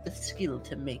know the skill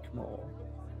to make more.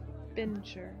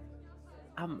 Binger.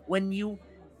 When you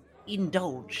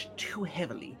indulge too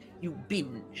heavily, you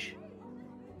binge.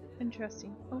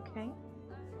 Interesting. Okay.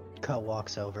 Ko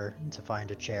walks over to find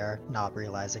a chair, not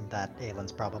realizing that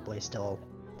Aelin's probably still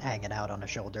hanging out on a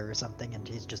shoulder or something, and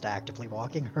he's just actively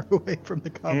walking her away from the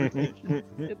conversation.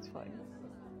 It's fine.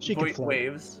 She can Boyd float.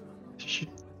 waves.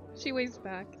 She waves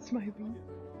back, smiling.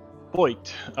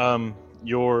 Boyd,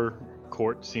 your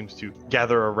court seems to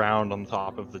gather around on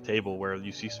top of the table where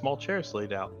you see small chairs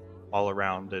laid out all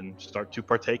around and start to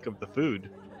partake of the food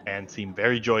and seem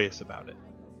very joyous about it.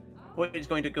 Boyd is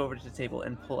going to go over to the table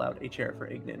and pull out a chair for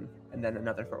Ignan, and then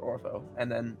another for Orpho,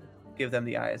 and then give them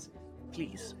the eyes.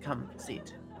 Please, come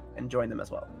sit, and join them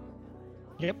as well.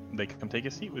 Yep, they can come take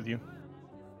a seat with you.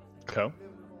 Ko?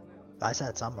 I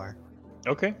sat somewhere.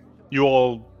 Okay. You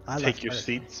all I take left your first.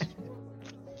 seats.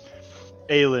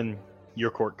 Aelin,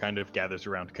 your court kind of gathers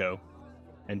around Ko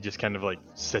and just kind of like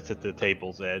sits at the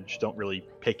table's edge. Don't really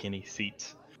pick any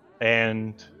seats.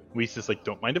 And Weiss is like,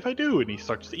 don't mind if I do. And he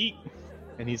starts to eat.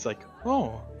 And he's like,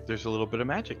 oh, there's a little bit of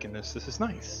magic in this. This is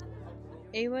nice.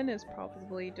 Aelin is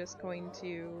probably just going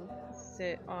to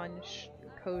sit on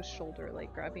Ko's shoulder,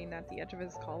 like grabbing at the edge of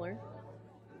his collar.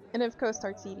 And if Ko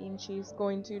starts eating, she's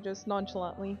going to just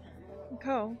nonchalantly,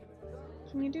 Ko,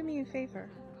 can you do me a favor?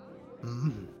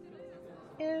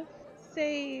 If,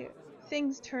 say,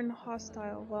 things turn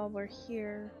hostile while we're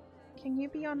here, can you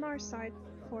be on our side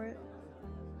for it?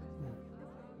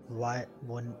 Why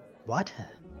wouldn't... What?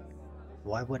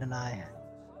 Why wouldn't I?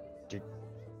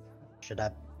 Should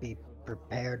I be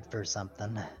prepared for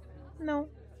something? No,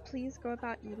 please go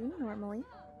about eating normally.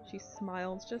 She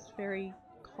smiles just very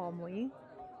calmly.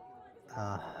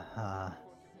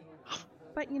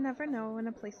 But you never know in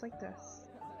a place like this.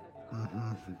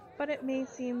 Mm-hmm. But it may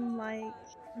seem like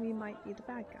we might be the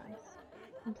bad guys.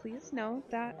 And please know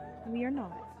that we are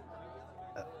not.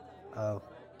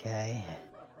 Okay.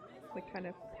 Like, kind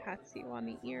of pats you on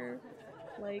the ear,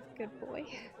 like, good boy.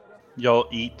 Y'all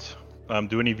eat.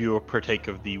 Do any of you partake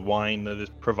of the wine that is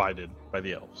provided by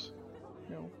the elves?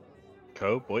 No.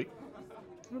 Co, boy.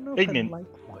 I don't know Ignan. if I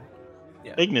like one.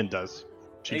 Yeah. Ignan does.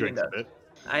 She Ignan drinks a does. bit.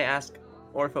 I ask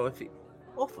Orpho if he...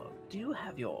 Orpho, do you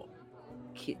have your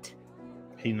kit?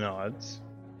 He nods.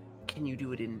 Can you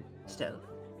do it in stealth?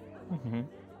 Mm-hmm.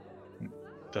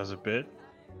 Does a bit.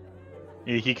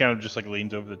 He kind of just like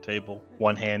leans over the table,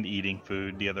 one hand eating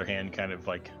food, the other hand kind of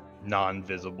like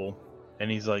non-visible, and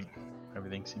he's like,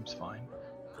 "Everything seems fine."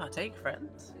 Partake,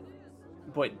 friends.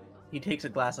 Boy, he takes a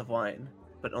glass of wine,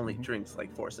 but only Mhm. drinks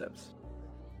like 4 sips.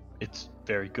 It's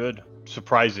very good,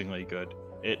 surprisingly good.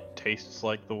 It tastes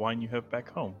like the wine you have back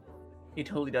home. He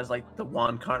totally does like the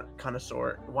wine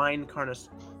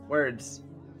words.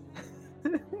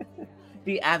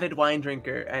 The avid wine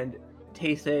drinker and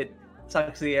tastes it,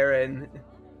 sucks the air in,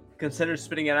 considers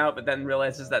spitting it out, but then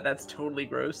realizes that that's totally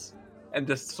gross and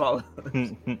just swallows.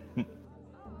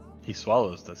 He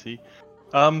swallows, does he?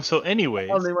 So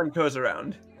anyways. Only one goes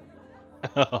around.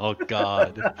 Oh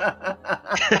God.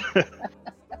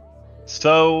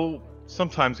 So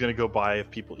sometimes gonna go by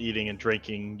of people eating and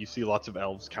drinking. You see lots of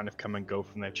elves kind of come and go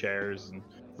from their chairs and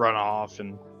run off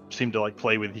and seem to like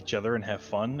play with each other and have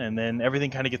fun, and then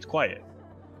everything kind of gets quiet.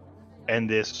 And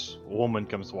this woman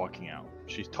comes walking out.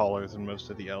 She's taller than most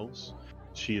of the elves.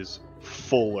 She is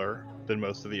fuller than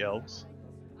most of the elves.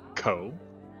 Co,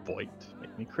 Voigt,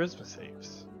 make me charisma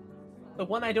saves. The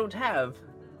one I don't have.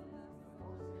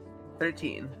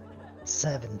 13.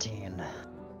 17.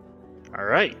 All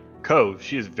right. Co,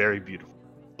 she is very beautiful.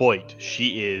 Voigt,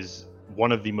 she is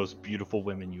one of the most beautiful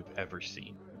women you've ever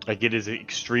seen. Like, it is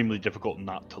extremely difficult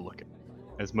not to look at.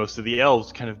 As most of the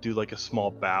elves kind of do like a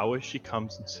small bow as she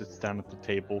comes and sits down at the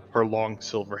table, her long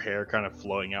silver hair kind of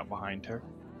flowing out behind her.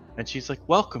 And she's like,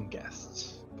 "Welcome,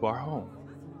 guests, to our home.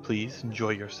 Please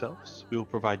enjoy yourselves. We will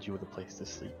provide you with a place to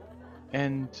sleep.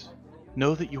 And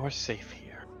know that you are safe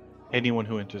here. Anyone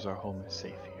who enters our home is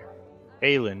safe here.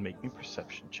 Aelin, make me a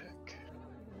perception check."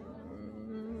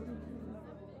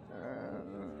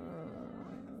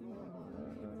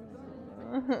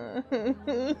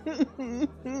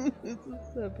 It's a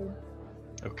 7.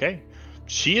 Okay.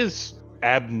 She is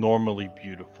abnormally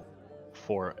beautiful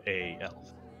for a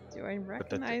elf. Do I that's it.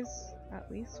 recognize at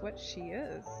least what she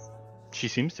is? She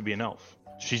seems to be an elf.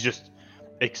 She's just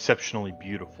exceptionally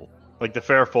beautiful. Like, the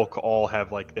fair folk all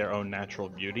have like their own natural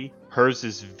beauty. Hers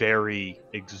is very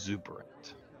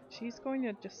exuberant. She's going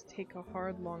to just take a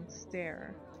hard, long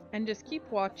stare and just keep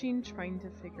watching, trying to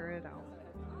figure it out.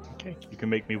 Okay. You can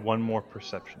make me one more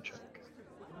perception check.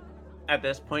 At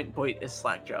this point, Boyd is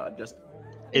slack-jawed, just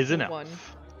Is It's an a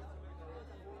elf.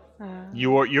 1.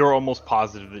 You're almost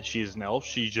positive that she's an elf.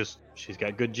 She's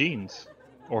got good genes.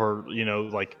 Or,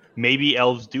 like, maybe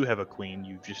elves do have a queen,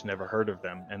 you've just never heard of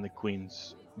them, and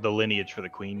the lineage for the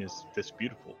queen is this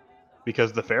beautiful.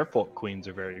 Because the fair folk queens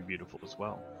are very beautiful as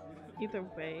well. Either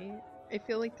way, I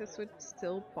feel like this would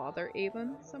still bother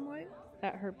Aelin somewhat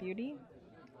at her beauty.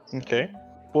 Okay.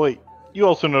 Boy, you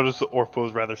also notice that Orpho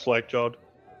is rather slack-jawed,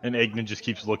 and Ignan just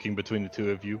keeps looking between the two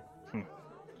of you.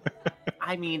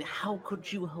 I mean, how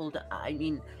could you hold... I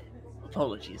mean,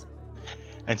 apologies.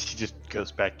 And she just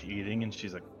goes back to eating, and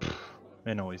she's like,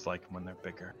 "I always like them when they're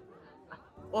bigger."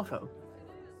 Orpho,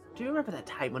 do you remember that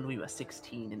time when we were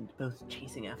 16 and both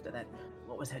chasing after that...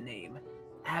 What was her name?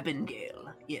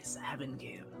 Abigail. Yes,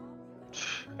 Abigail.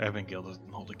 Abigail doesn't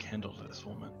hold a candle to this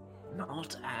woman.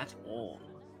 Not at all.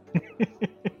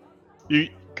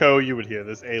 You would hear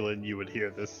this. Aelin, you would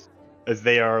hear this. As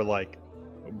they are, like,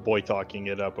 boy talking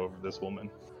it up over this woman.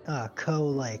 Ko,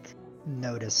 like,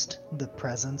 noticed the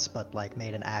presence, but, like,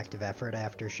 made an active effort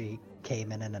after she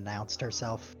came in and announced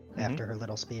herself after her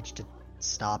little speech to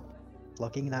stop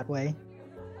looking that way.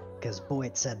 Because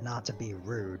Boyd said not to be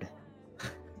rude.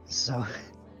 So...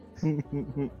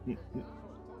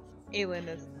 Aelin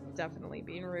is definitely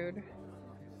being rude.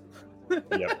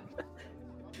 Yep.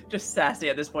 Just sassy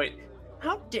at this point.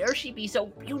 How dare she be so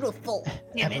beautiful?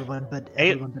 Damn it. everyone but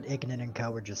Ignan and Ko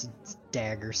were just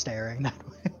dagger staring that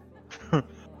way.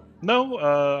 No,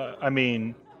 I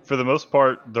mean, for the most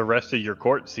part, the rest of your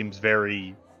court seems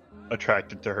very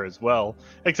attracted to her as well,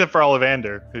 except for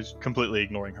Ollivander, who's completely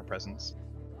ignoring her presence.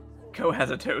 Ko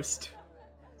has a toast.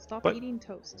 Stop But- eating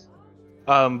toast.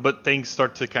 But things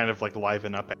start to kind of like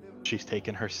liven up. She's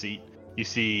taken her seat. You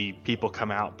see people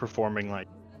come out performing like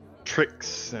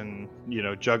tricks and,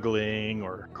 juggling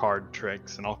or card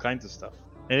tricks and all kinds of stuff.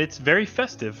 And it's very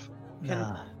festive.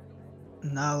 Nah,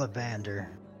 Ollivander,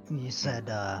 you said,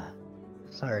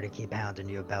 sorry to keep hounding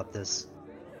you about this.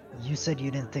 You said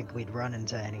you didn't think we'd run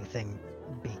into anything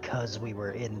because we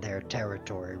were in their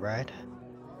territory, right?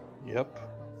 Yep.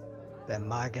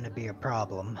 Am I gonna be a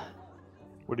problem?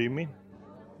 What do you mean?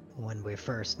 When we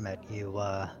first met, you,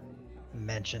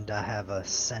 mentioned I have a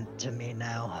scent to me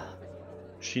now.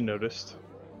 She noticed.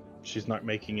 She's not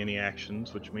making any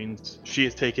actions, which means she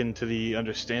has taken to the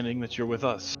understanding that you're with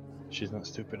us. She's not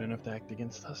stupid enough to act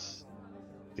against us.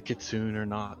 The Kitsune are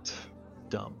not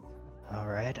dumb.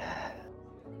 Alright.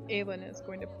 Aelin is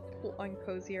going to pull on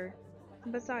Cozier.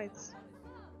 And besides,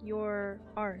 you're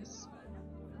ours,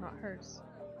 not hers.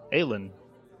 Aelin,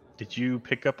 did you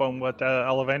pick up on what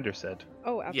Ollivander said?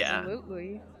 Oh, Yeah.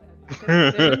 absolutely.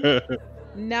 Then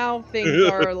now things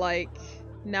are like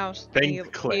now. Things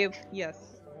click.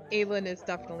 Yes, Aelin is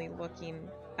definitely looking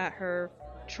at her,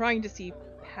 trying to see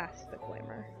past the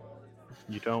glamour.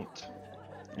 You don't.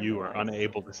 You are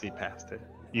unable to see past it.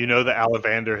 You know that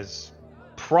Ollivander has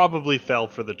probably fell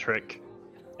for the trick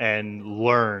and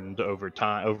learned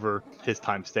over his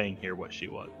time staying here what she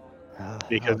was.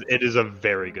 Because it is a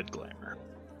very good glamour.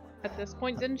 At this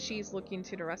point, then she's looking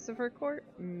to the rest of her court,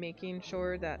 making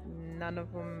sure that none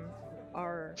of them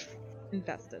are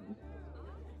invested.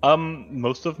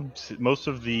 Most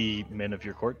of the men of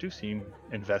your court do seem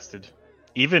invested.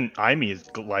 Even Amy is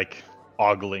like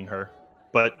ogling her,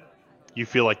 but you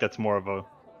feel like that's more of a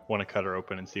want to cut her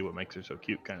open and see what makes her so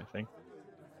cute kind of thing.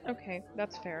 Okay,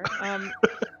 that's fair.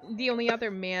 The only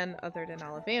other man other than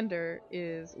Ollivander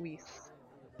is Weiss.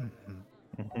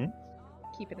 Mm-hmm.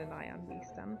 Keeping an eye on Weiss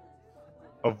then.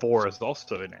 Avor is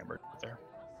also enamored with her.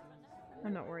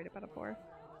 I'm not worried about Avor.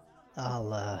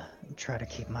 I'll, try to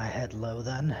keep my head low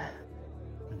then.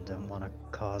 Don't want to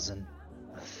cause an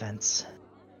offense.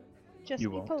 Just You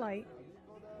be won't. polite.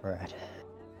 Right.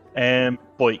 And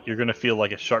boy, you're gonna feel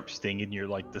like a sharp sting in your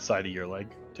the side of your leg.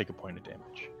 Take a point of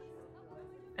damage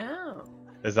Oh.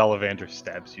 as Ollivander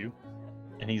stabs you,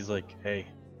 and he's like, "Hey,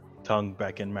 tongue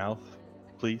back in mouth,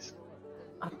 please."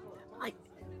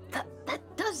 That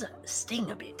does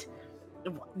sting a bit.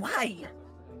 Why?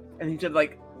 And he should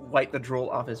like wipe the drool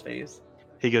off his face.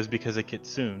 He goes, "Because a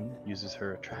kitsune uses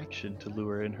her attraction to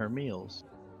lure in her meals.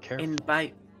 Careful."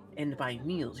 And by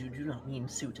meals, you do not mean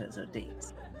suitors or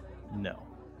dates. No,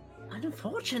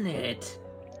 Unfortunate.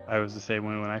 I was the same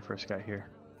way when I first got here.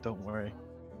 don't worry.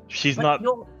 She's But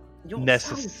not your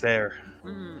necessary.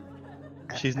 Mm,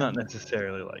 She's not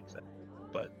necessarily like that.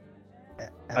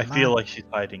 Am I feel like she's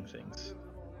hiding things.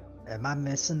 Am I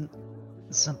missing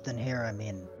something here? I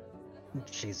mean,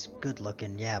 she's good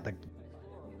looking, yeah, but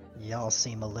y'all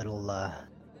seem a little,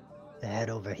 head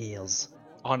over heels.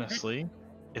 Honestly,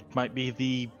 it might be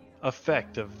the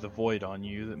effect of the void on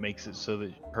you that makes it so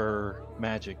that her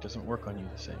magic doesn't work on you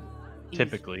the same.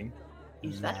 Typically,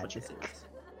 is that what this Magic. is?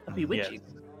 A bewitching.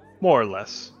 more or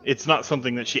less. It's not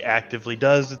something that she actively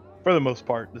does. For the most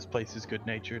part, this place is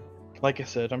good-natured. Like I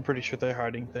said, I'm pretty sure they're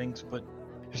hiding things, but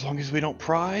as long as we don't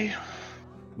pry,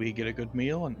 we get a good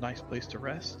meal and a nice place to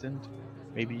rest, and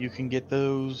maybe you can get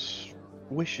those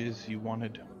wishes you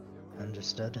wanted.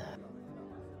 Understood.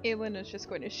 Aelin is just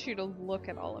going to shoot a look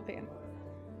at Ollivander.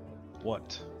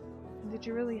 What? Did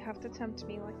you really have to tempt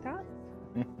me like that?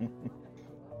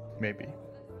 Maybe.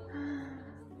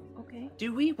 Okay.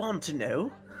 Do we want to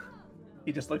know?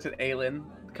 He just looks at Aelin,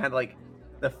 kind of like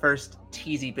the first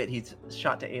teasy bit he's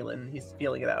shot to Aelin. He's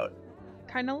feeling it out.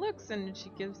 Kind of looks, and she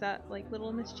gives that like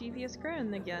little mischievous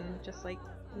grin again, just like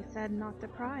we said not to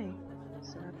pry.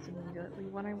 So that's immediately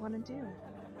what I want to do.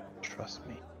 Trust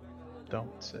me.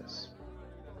 Don't, sis.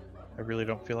 I really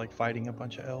don't feel like fighting a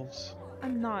bunch of elves.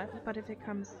 I'm not, but if it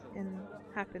comes and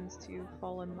happens to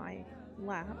fall in my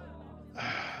lap,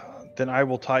 Then I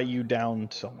will tie you down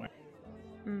somewhere.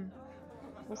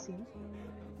 we'll see.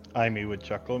 Amy would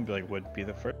chuckle and be like, would be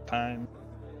the first time.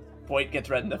 Boyd gets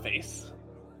red in the face.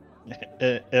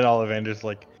 And Ollivander's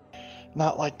like,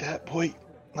 not like that, boy.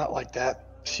 Not like that.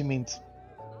 She means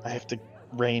I have to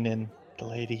rein in the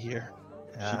lady here.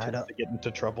 She I tends to get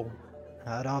into trouble.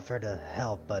 I'd offer to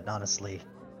help, but honestly,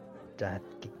 I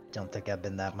don't think I've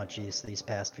been that much use these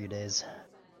past few days.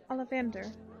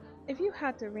 Ollivander, if you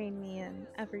had to rein me in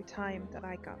every time that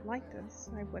I got like this,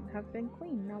 I wouldn't have been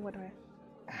queen, now would I?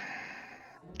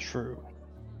 True.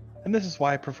 And this is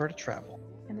why I prefer to travel.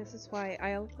 And this is why I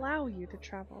allow you to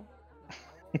travel.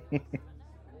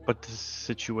 But this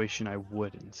situation, I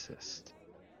would insist.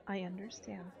 I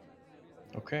understand.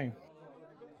 Okay.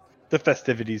 The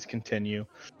festivities continue.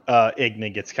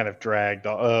 Igna gets kind of dragged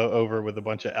over with a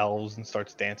bunch of elves and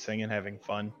starts dancing and having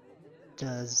fun.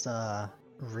 Does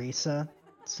Risa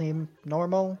seem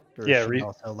normal? Or Yeah, is she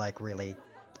also like really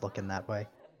looking that way?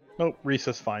 Oh,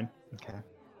 Risa's fine. Okay.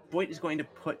 Boyd is going to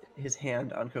put his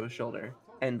hand on Ko's shoulder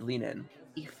and lean in.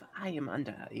 If I am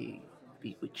under a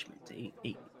bewitchment,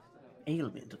 a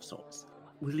ailment of sorts,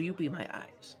 will you be my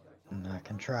eyes? I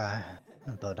can try,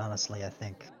 but honestly, I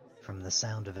think from the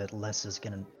sound of it, less is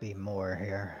gonna be more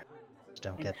here. Just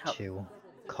don't And get how- too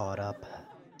caught up.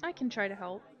 I can try to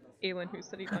help. Aelin, who's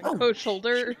sitting on Oh, Ko's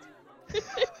shoulder.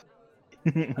 I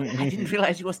didn't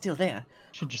realize you were still there.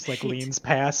 She just like, Shit. leans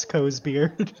past Ko's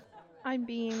beard. I'm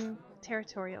being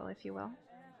territorial, if you will.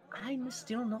 I'm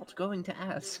still not going to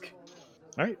ask.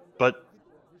 All right, but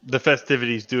the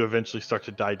festivities do eventually start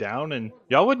to die down, and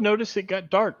y'all would notice it got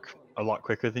dark a lot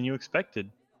quicker than you expected.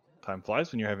 Time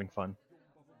flies when you're having fun.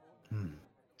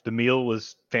 The meal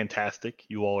was fantastic.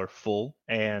 You all are full,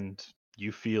 and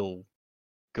you feel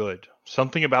good.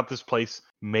 Something about this place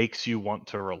makes you want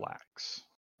to relax.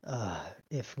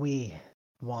 If we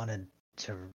wanted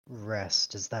to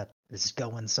rest, is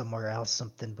going somewhere else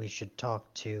something we should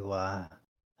talk to? I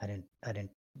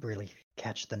didn't really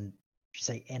catch the. Did you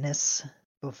say Innis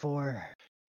before?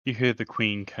 You hear the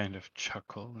queen kind of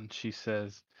chuckle, and she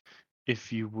says,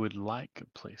 "If you would like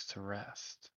a place to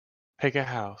rest, Pick a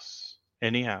house,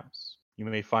 any house. You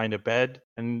may find a bed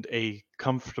and a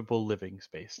comfortable living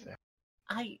space there.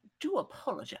 I do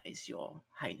apologize, Your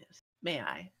Highness. May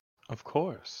I? Of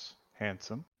course,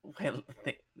 handsome. Well,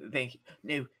 thank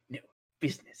you. No.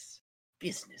 Business.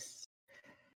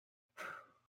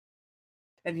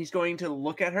 And he's going to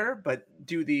look at her, but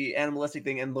do the animalistic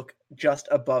thing and look just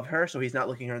above her, so he's not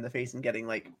looking her in the face and getting,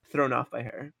 like, thrown off by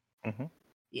her. Mhm.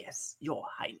 Yes, Your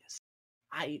Highness.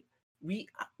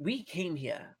 We came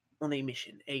here on a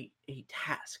mission, a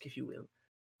task, if you will.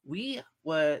 We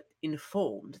were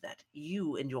informed that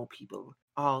you and your people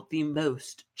are the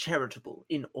most charitable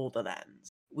in all the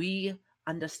lands. We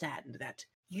understand that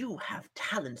you have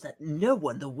talents that no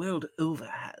one the world over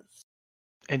has.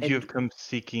 And you And- have come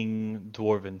seeking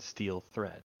dwarven steel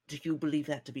thread. Do you believe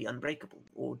that to be unbreakable,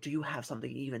 or do you have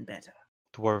something even better?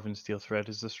 Dwarven steel thread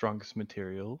is the strongest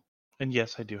material. And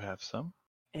yes, I do have some.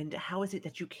 And how is it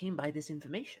that you came by this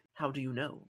information? How do you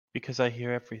know? Because I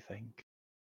hear everything.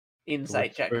 The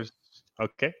Insight check. whispers-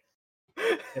 Okay.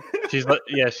 She's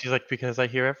like, because I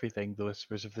hear everything. The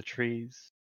whispers of the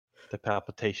trees, the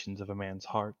palpitations of a man's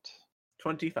heart.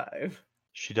 25.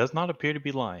 She does not appear to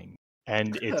be lying.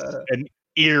 And it's an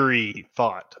eerie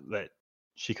thought that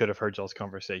she could have heard y'all's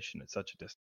conversation at such a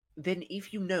distance. Then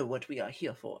if you know what we are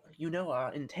here for, you know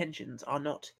our intentions are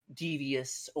not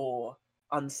devious or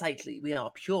unsightly. We are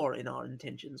pure in our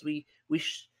intentions. We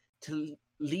wish to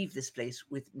leave this place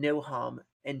with no harm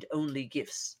and only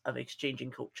gifts of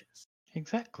exchanging cultures.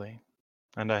 Exactly.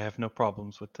 And I have no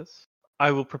problems with this.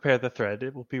 I will prepare the thread.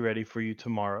 It will be ready for you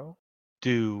tomorrow.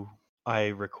 Do I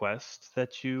request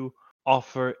that you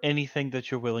offer anything that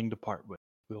you're willing to part with?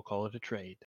 We'll call it a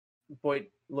trade. Boyd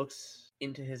looks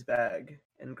into his bag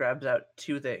and grabs out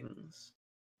two things.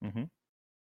 Mhm.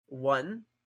 One,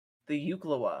 the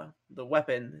Yuklawa, the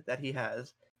weapon that he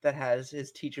has, that has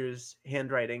his teacher's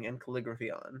handwriting and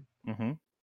calligraphy on. Mm-hmm.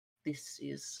 This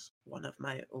is one of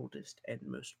my oldest and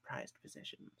most prized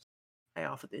possessions. I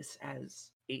offer this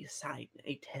as a sign,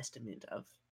 a testament of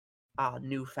our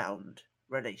newfound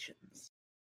relations.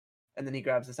 And then he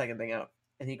grabs the second thing out,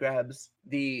 and he grabs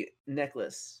the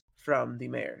necklace from the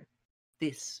mayor.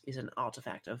 This is an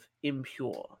artifact of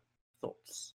impure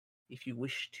thoughts. If you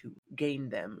wish to gain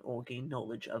them or gain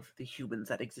knowledge of the humans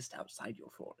that exist outside your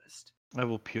forest, I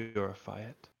will purify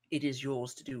it. it is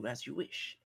yours to do as you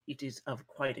wish. It is of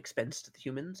quite expense to the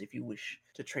humans if you wish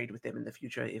to trade with them in the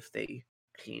future if they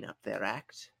clean up their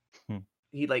act.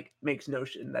 He makes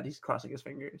notion that he's crossing his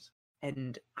fingers.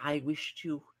 And I wish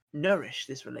to nourish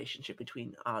this relationship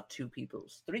between our three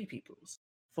peoples.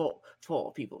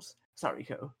 Four peoples. Sorry,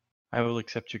 Ko. I will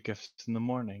accept your gifts in the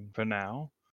morning. For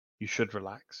now, you should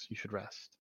relax. You should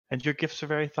rest. And your gifts are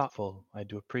very thoughtful. I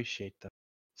do appreciate them.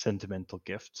 Sentimental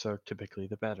gifts are typically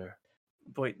the better.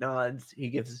 Boyd nods. He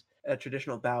gives a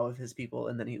traditional bow of his people,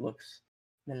 and then he looks.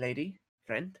 Milady,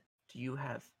 friend, do you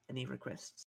have any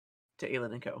requests? To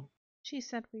Aelin and Co. She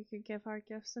said we could give our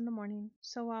gifts in the morning,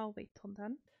 so I'll wait till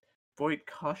then. Boyd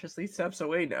cautiously steps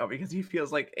away now because he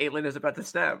feels like Aelin is about to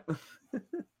snap.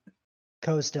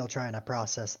 Ko's still trying to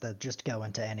process the just go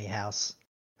into any house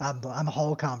I'm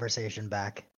whole conversation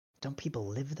back. Don't people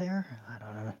live there? I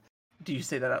don't know. Do you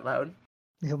say that out loud?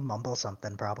 He'll mumble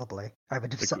something probably. I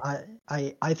would. The So,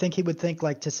 I think he would think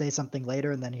like to say something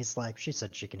later, and then he's like, "She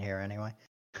said she can hear anyway."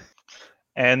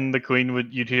 And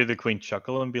you'd hear the queen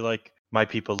chuckle and be like, "My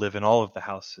people live in all of the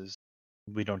houses.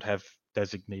 We don't have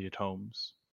designated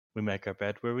homes. We make our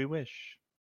bed where we wish.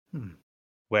 Hmm.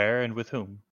 Where and with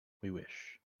whom we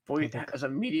wish." Boyd Other has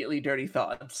immediately dirty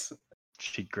thoughts.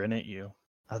 She'd grin at you.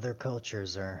 Other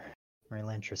cultures are real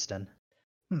interesting.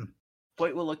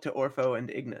 Boyd will look to Orpho and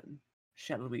Ignan.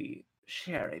 Shall we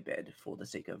share a bed for the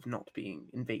sake of not being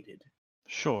invaded?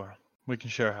 Sure, we can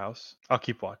share a house. I'll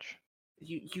keep watch.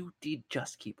 You did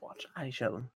just keep watch. I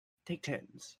shall take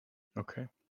turns. Okay,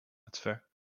 that's fair.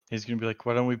 He's gonna be like,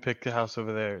 "Why don't we pick the house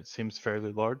over there? It seems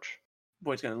fairly large."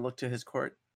 Boyd's gonna look to his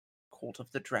court. Court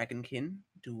of the Dragonkin.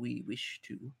 Do we wish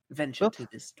to venture Well- to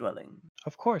this dwelling?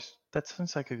 Of course, that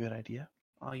sounds like a good idea.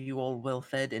 Are you all well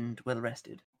fed and well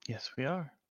rested? Yes, we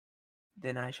are.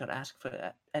 Then I shall ask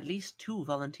for at least 2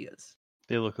 volunteers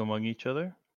They look among each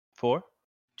other. 4?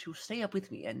 to stay up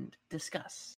with me and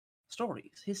discuss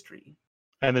stories, history.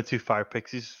 And the 2 fire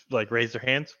pixies like raise their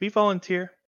hands. We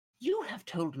volunteer. You have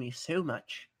told me so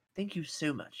much. Thank you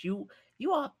so much. You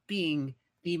are being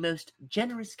the most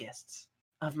generous guests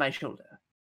of my shoulder.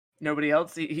 Nobody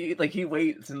else. He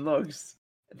waits and looks.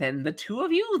 Then the 2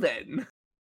 of you. Then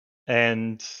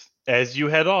And as you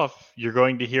head off, you're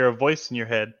going to hear a voice in your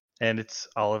head, and it's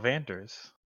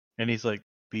Ollivander's. And he's like,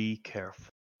 "Be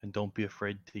careful and don't be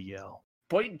afraid to yell."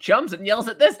 Boyd jumps and yells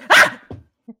at this. Ah!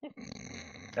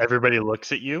 Everybody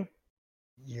looks at you.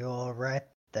 You're right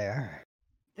there.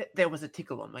 There was a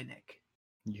tickle on my neck.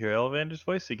 You hear Ollivander's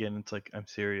voice again. It's like, "I'm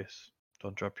serious.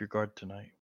 Don't drop your guard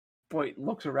tonight." Boyd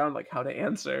looks around like how to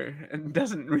answer and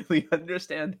doesn't really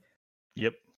understand.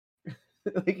 Yep.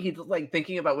 Like he's like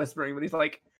thinking about whispering, but he's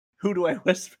like, "Who do I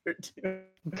whisper to?"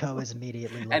 Ko is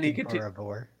immediately And he looking for a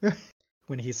vor.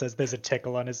 When he says there's a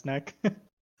tickle on his neck.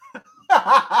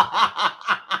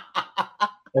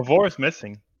 Avor's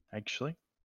missing, actually.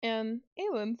 And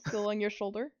Aylin's still on your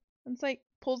shoulder. And it's like,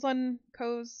 pulls on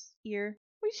Ko's ear.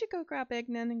 We should go grab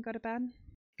Ignan and go to bed.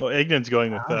 Well, Ignan's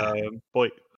going with Ah.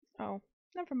 Boyd. Oh,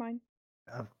 never mind.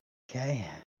 Okay.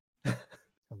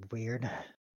 Weird.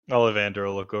 Ollivander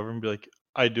will look over and be like,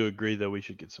 "I do agree that we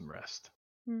should get some rest."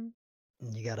 Hmm.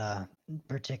 You got a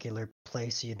particular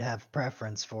place you'd have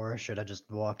preference for? Or should I just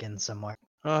walk in somewhere?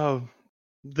 Oh,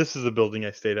 this is the building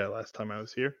I stayed at last time I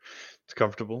was here. It's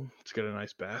comfortable. It's got a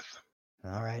nice bath.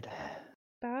 All right.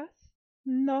 Bath?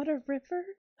 Not a river?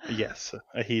 Yes,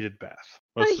 a heated bath.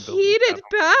 A Most of the buildings heated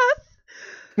bath?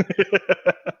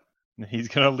 have them. He's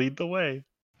gonna lead the way.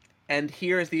 And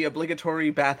here's the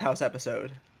obligatory bathhouse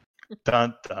episode.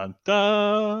 Dun dun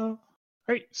dun.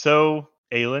 Alright, so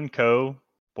Aelin, Ko,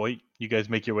 Boyd, you guys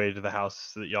make your way to the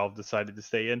house that y'all have decided to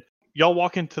stay in. Y'all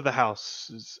walk into the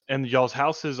houses, and y'all's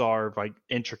houses are like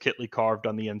intricately carved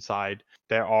on the inside.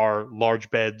 There are large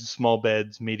beds, small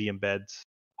beds, medium beds,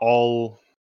 all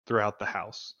throughout the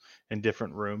house in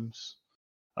different rooms.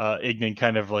 Ignan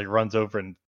kind of like runs over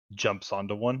and jumps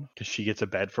onto one because she gets a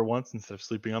bed for once instead of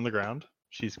sleeping on the ground.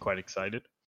 She's quite excited.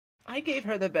 I gave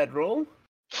her the bedroll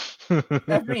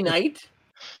every night.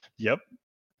 Yep.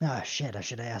 Ah, shit, I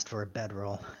should have asked for a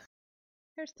bedroll.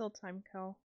 There's still time,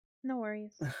 Ko. No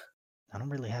worries. I don't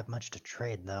really have much to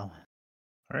trade, though.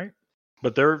 All right.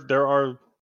 But there are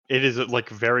it is like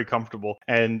very comfortable.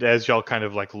 And as y'all kind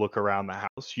of like look around the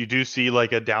house, you do see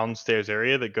like a downstairs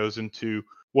area that goes into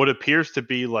what appears to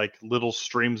be like little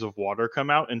streams of water come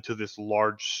out into this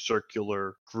large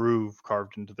circular groove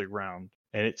carved into the ground.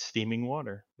 And it's steaming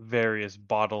water. Various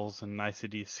bottles and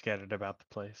niceties scattered about the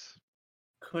place.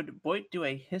 Could Boyd do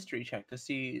a history check to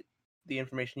see the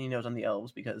information he knows on the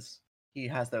elves because he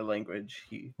has their language?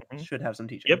 He Mhm. should have some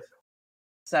teachings. Yep.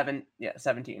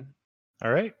 17.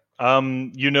 All right.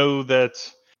 You know that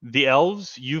the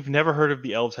elves, you've never heard of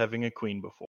the elves having a queen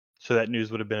before. So that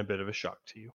news would have been a bit of a shock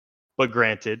to you. But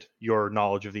granted, your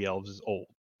knowledge of the elves is old.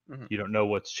 Mhm. You don't know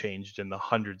what's changed in the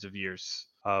hundreds of years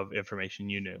of information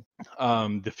you knew.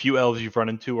 The few elves you've run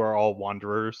into are all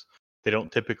wanderers. They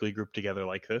don't typically group together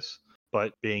like this,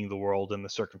 but being the world and the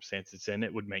circumstances in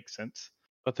it would make sense.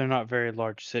 But they're not very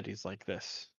large cities like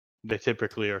this. They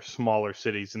typically are smaller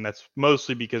cities, and that's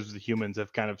mostly because the humans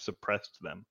have kind of suppressed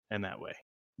them in that way.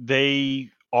 They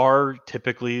are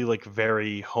typically like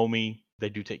very homey. They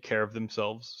do take care of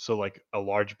themselves. So like a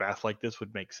large bath like this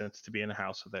would make sense to be in a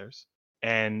house of theirs.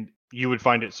 And you would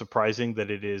find it surprising that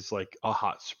it is like a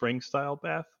hot spring style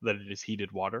bath, that it is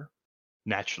heated water,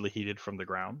 naturally heated from the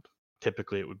ground.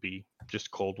 Typically it would be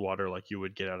just cold water like you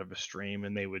would get out of a stream,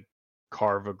 and they would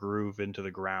carve a groove into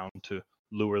the ground to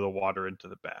lure the water into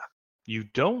the bath. You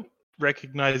don't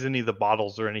recognize any of the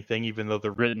bottles or anything, even though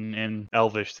they're written in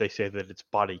Elvish. They say that it's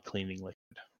body cleaning liquid.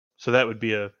 So that would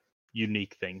be a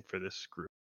unique thing for this group.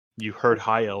 You heard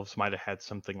High Elves might have had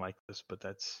something like this, but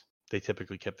they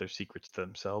typically kept their secrets to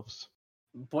themselves.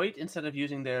 Boyd, instead of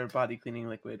using their body cleaning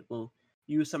liquid, will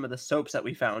use some of the soaps that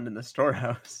we found in the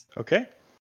storehouse. Okay.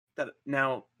 That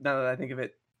now that I think of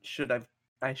it,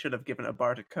 I should have given a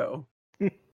bar to Ko.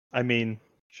 I mean,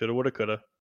 shoulda, woulda, coulda.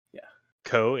 Yeah.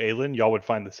 Ko, Aelin, y'all would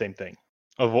find the same thing.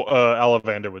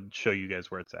 Ollivander would show you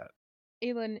guys where it's at.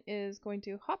 Aelin is going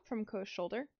to hop from Ko's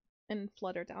shoulder and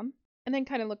flutter down, and then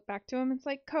kind of look back to him. It's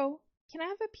like, Ko, can I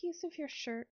have a piece of your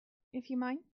shirt, if you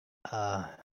mind?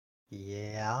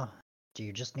 Yeah. Do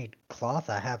you just need cloth?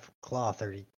 I have cloth,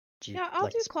 or do you Yeah, I'll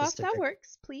like do cloth. That specific-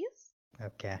 works, please.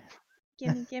 Okay.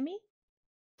 Gimme.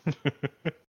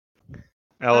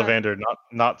 Ollivander,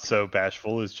 not so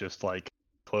bashful, is just like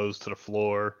clothes to the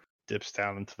floor, dips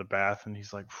down into the bath, and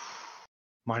he's like,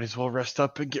 might as well rest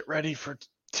up and get ready for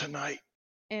tonight.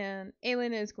 And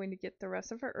Aelin is going to get the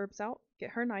rest of her herbs out, get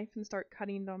her knife, and start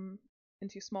cutting them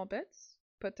into small bits,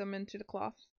 put them into the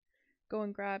cloth, go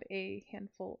and grab a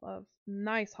handful of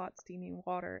nice hot steaming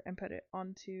water and put it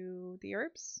onto the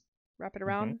herbs, wrap it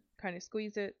around, kind of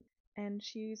squeeze it, and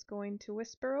she's going to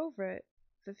whisper over it,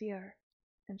 Vivir,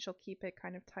 and she'll keep it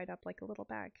kind of tied up like a little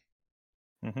bag.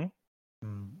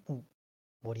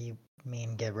 What do you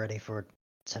mean get ready for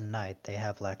tonight? They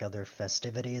have like other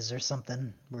festivities or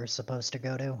something we're supposed to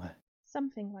go to?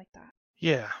 Something like that.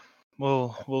 Yeah.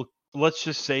 Well, let's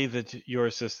just say that your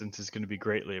assistance is going to be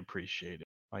greatly appreciated,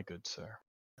 my good sir.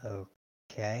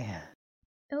 Okay.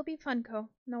 It'll be fun, Ko.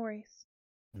 No worries.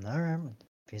 Alright,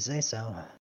 if you say so.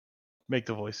 Make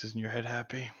the voices in your head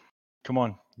happy. Come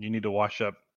on, you need to wash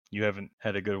up. You haven't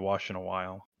had a good wash in a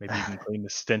while. Maybe you can clean the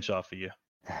stench off of you.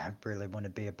 I really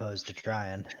wouldn't be opposed to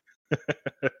trying.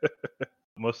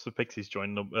 Most of the pixies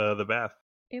join the bath.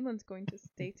 Aelin's going to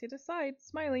stay to the side,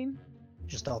 smiling.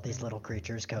 Just all these little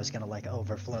creatures, Ko's gonna like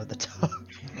overflow the top.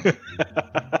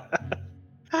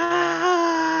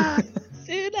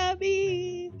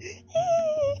 Tsunami!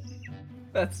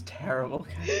 That's terrible,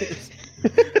 guys.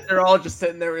 They're all just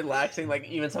sitting there relaxing. Like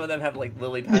even some of them have like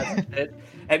lily pads and shit.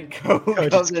 And Ko Ko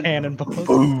comes just in. cannonballs.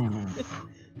 Boom!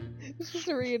 It's just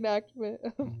a reenactment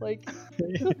of like a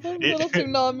little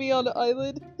tsunami on an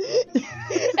island.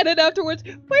 And then afterwards,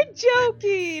 we're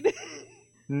joking!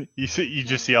 You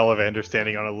just see Ollivander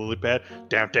standing on a lily pad,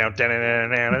 down, surfing.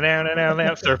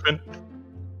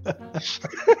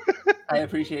 I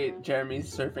appreciate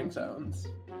Jeremy's surfing sounds.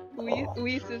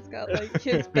 Weiss has got like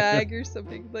his bag or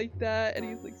something like that, and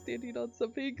he's like standing on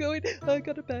something going, I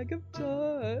got a bag of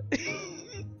jar.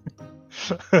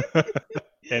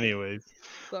 Anyways,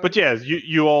 Sorry. but yeah,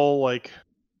 you all like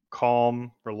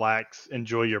calm, relax,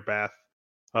 enjoy your bath.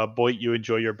 Boyd, you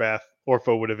enjoy your bath.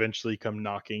 Orpho would eventually come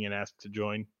knocking and ask to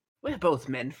join. We're both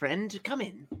men, friend. Come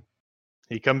in.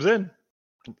 He comes in,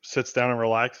 sits down and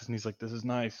relaxes, and he's like, "This is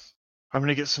nice. I'm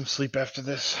gonna get some sleep after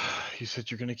this. You said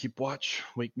you're gonna keep watch.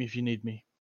 Wake me if you need me."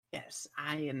 Yes,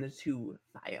 I and the two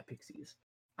fire pixies.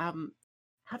 Have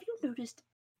you noticed?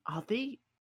 Are they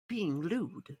being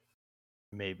lewd?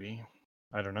 Maybe.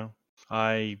 I don't know.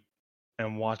 I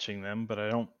am watching them, but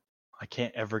I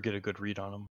can't ever get a good read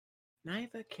on them.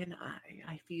 Neither can I.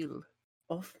 I feel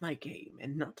off my game,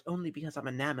 and not only because I'm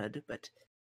enamored, but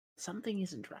something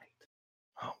isn't right.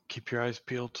 Oh, keep your eyes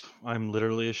peeled. I'm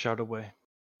literally a shout away.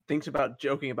 Thinks about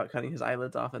joking about cutting his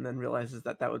eyelids off, and then realizes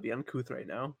that that would be uncouth right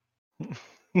now.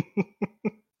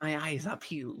 My eyes are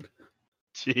peeled.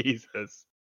 Jesus.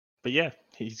 But yeah,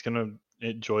 he's gonna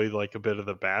enjoy like a bit of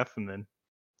the bath and then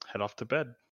head off to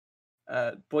bed.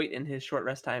 Boyd, in his short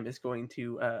rest time, is going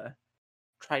to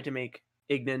try to make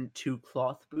Ignan 2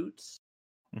 cloth boots,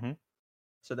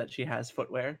 so that she has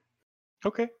footwear.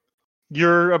 Okay.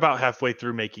 You're about halfway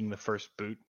through making the first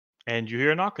boot, and you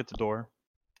hear a knock at the door.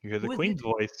 You hear the Who is queen's it?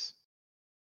 voice.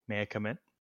 May I come in?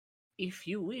 If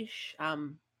you wish, I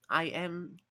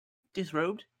am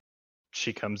disrobed.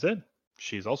 She comes in.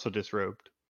 She's also disrobed.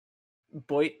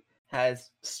 Boyd has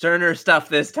sterner stuff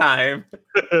this time.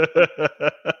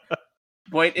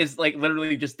 Boyd is like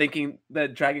literally just thinking the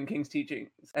Dragon King's teachings,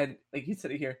 and like he's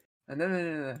sitting here.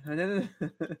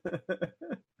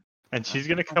 And she's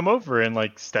gonna come over and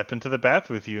like step into the bath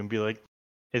with you and be like,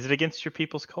 "Is it against your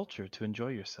people's culture to enjoy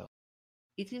yourself?"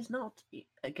 It is not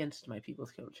against my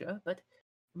people's culture, but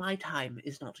my time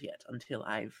is not yet until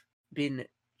I've been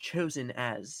chosen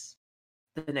as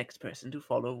the next person to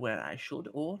follow where I should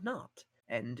or not.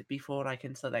 And before I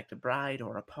can select a bride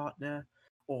or a partner,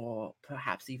 or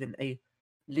perhaps even a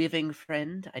living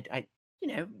friend,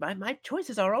 my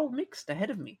choices are all mixed ahead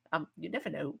of me. You never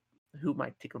know who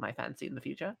might tickle my fancy in the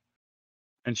future.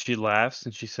 And she laughs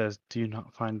and she says, "Do you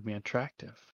not find me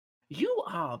attractive?" You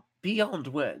are beyond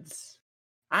words.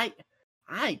 I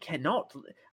cannot.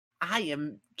 I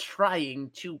am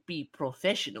trying to be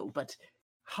professional, but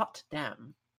hot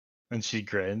damn. And she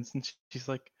grins and she's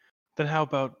like, "Then how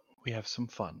about we have some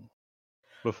fun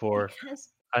before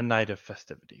Because a night of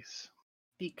festivities?"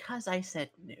 I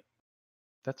said no.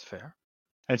 That's fair.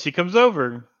 And she comes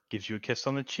over, gives you a kiss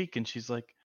on the cheek, and she's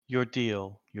like, "Your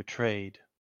deal, your trade,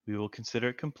 we will consider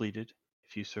it completed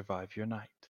if you survive your night."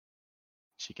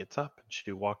 She gets up and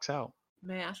she walks out.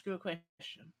 May I ask you a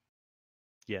question?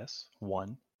 Yes,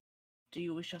 one. Do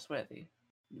you wish us worthy?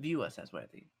 View us as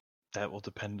worthy? That will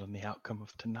depend on the outcome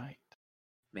of tonight.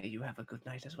 May you have a good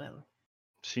night as well.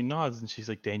 She nods and she's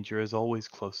like, "Danger is always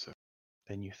closer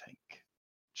than you think."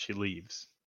 She leaves.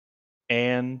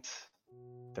 And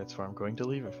that's where I'm going to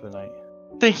leave it for the night.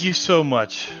 Thank you so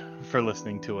much for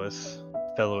listening to us,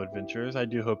 fellow adventurers. I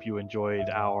do hope you enjoyed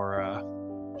our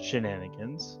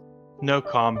shenanigans. No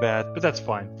combat, but that's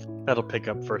fine. That'll pick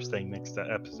up first thing next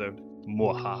episode.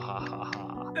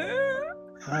 Mwahahaha.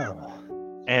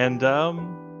 Oh. And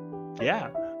yeah,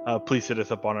 please hit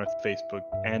us up on our Facebook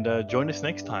and join us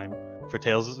next time for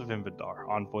Tales of Invendar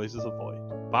on Voices of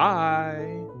Void.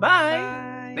 Bye. Bye.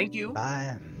 Bye. Thank you.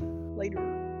 Bye. Later.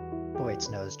 Boyd's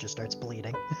nose just starts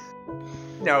bleeding.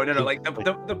 No. Like the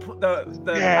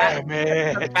Damn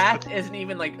the it. bath isn't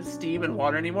even like steam and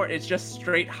water anymore. It's just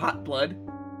straight hot blood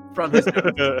from his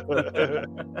nose.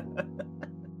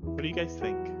 What do you guys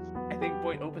think? I think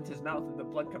Boyd opens his mouth and the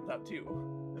blood comes out too.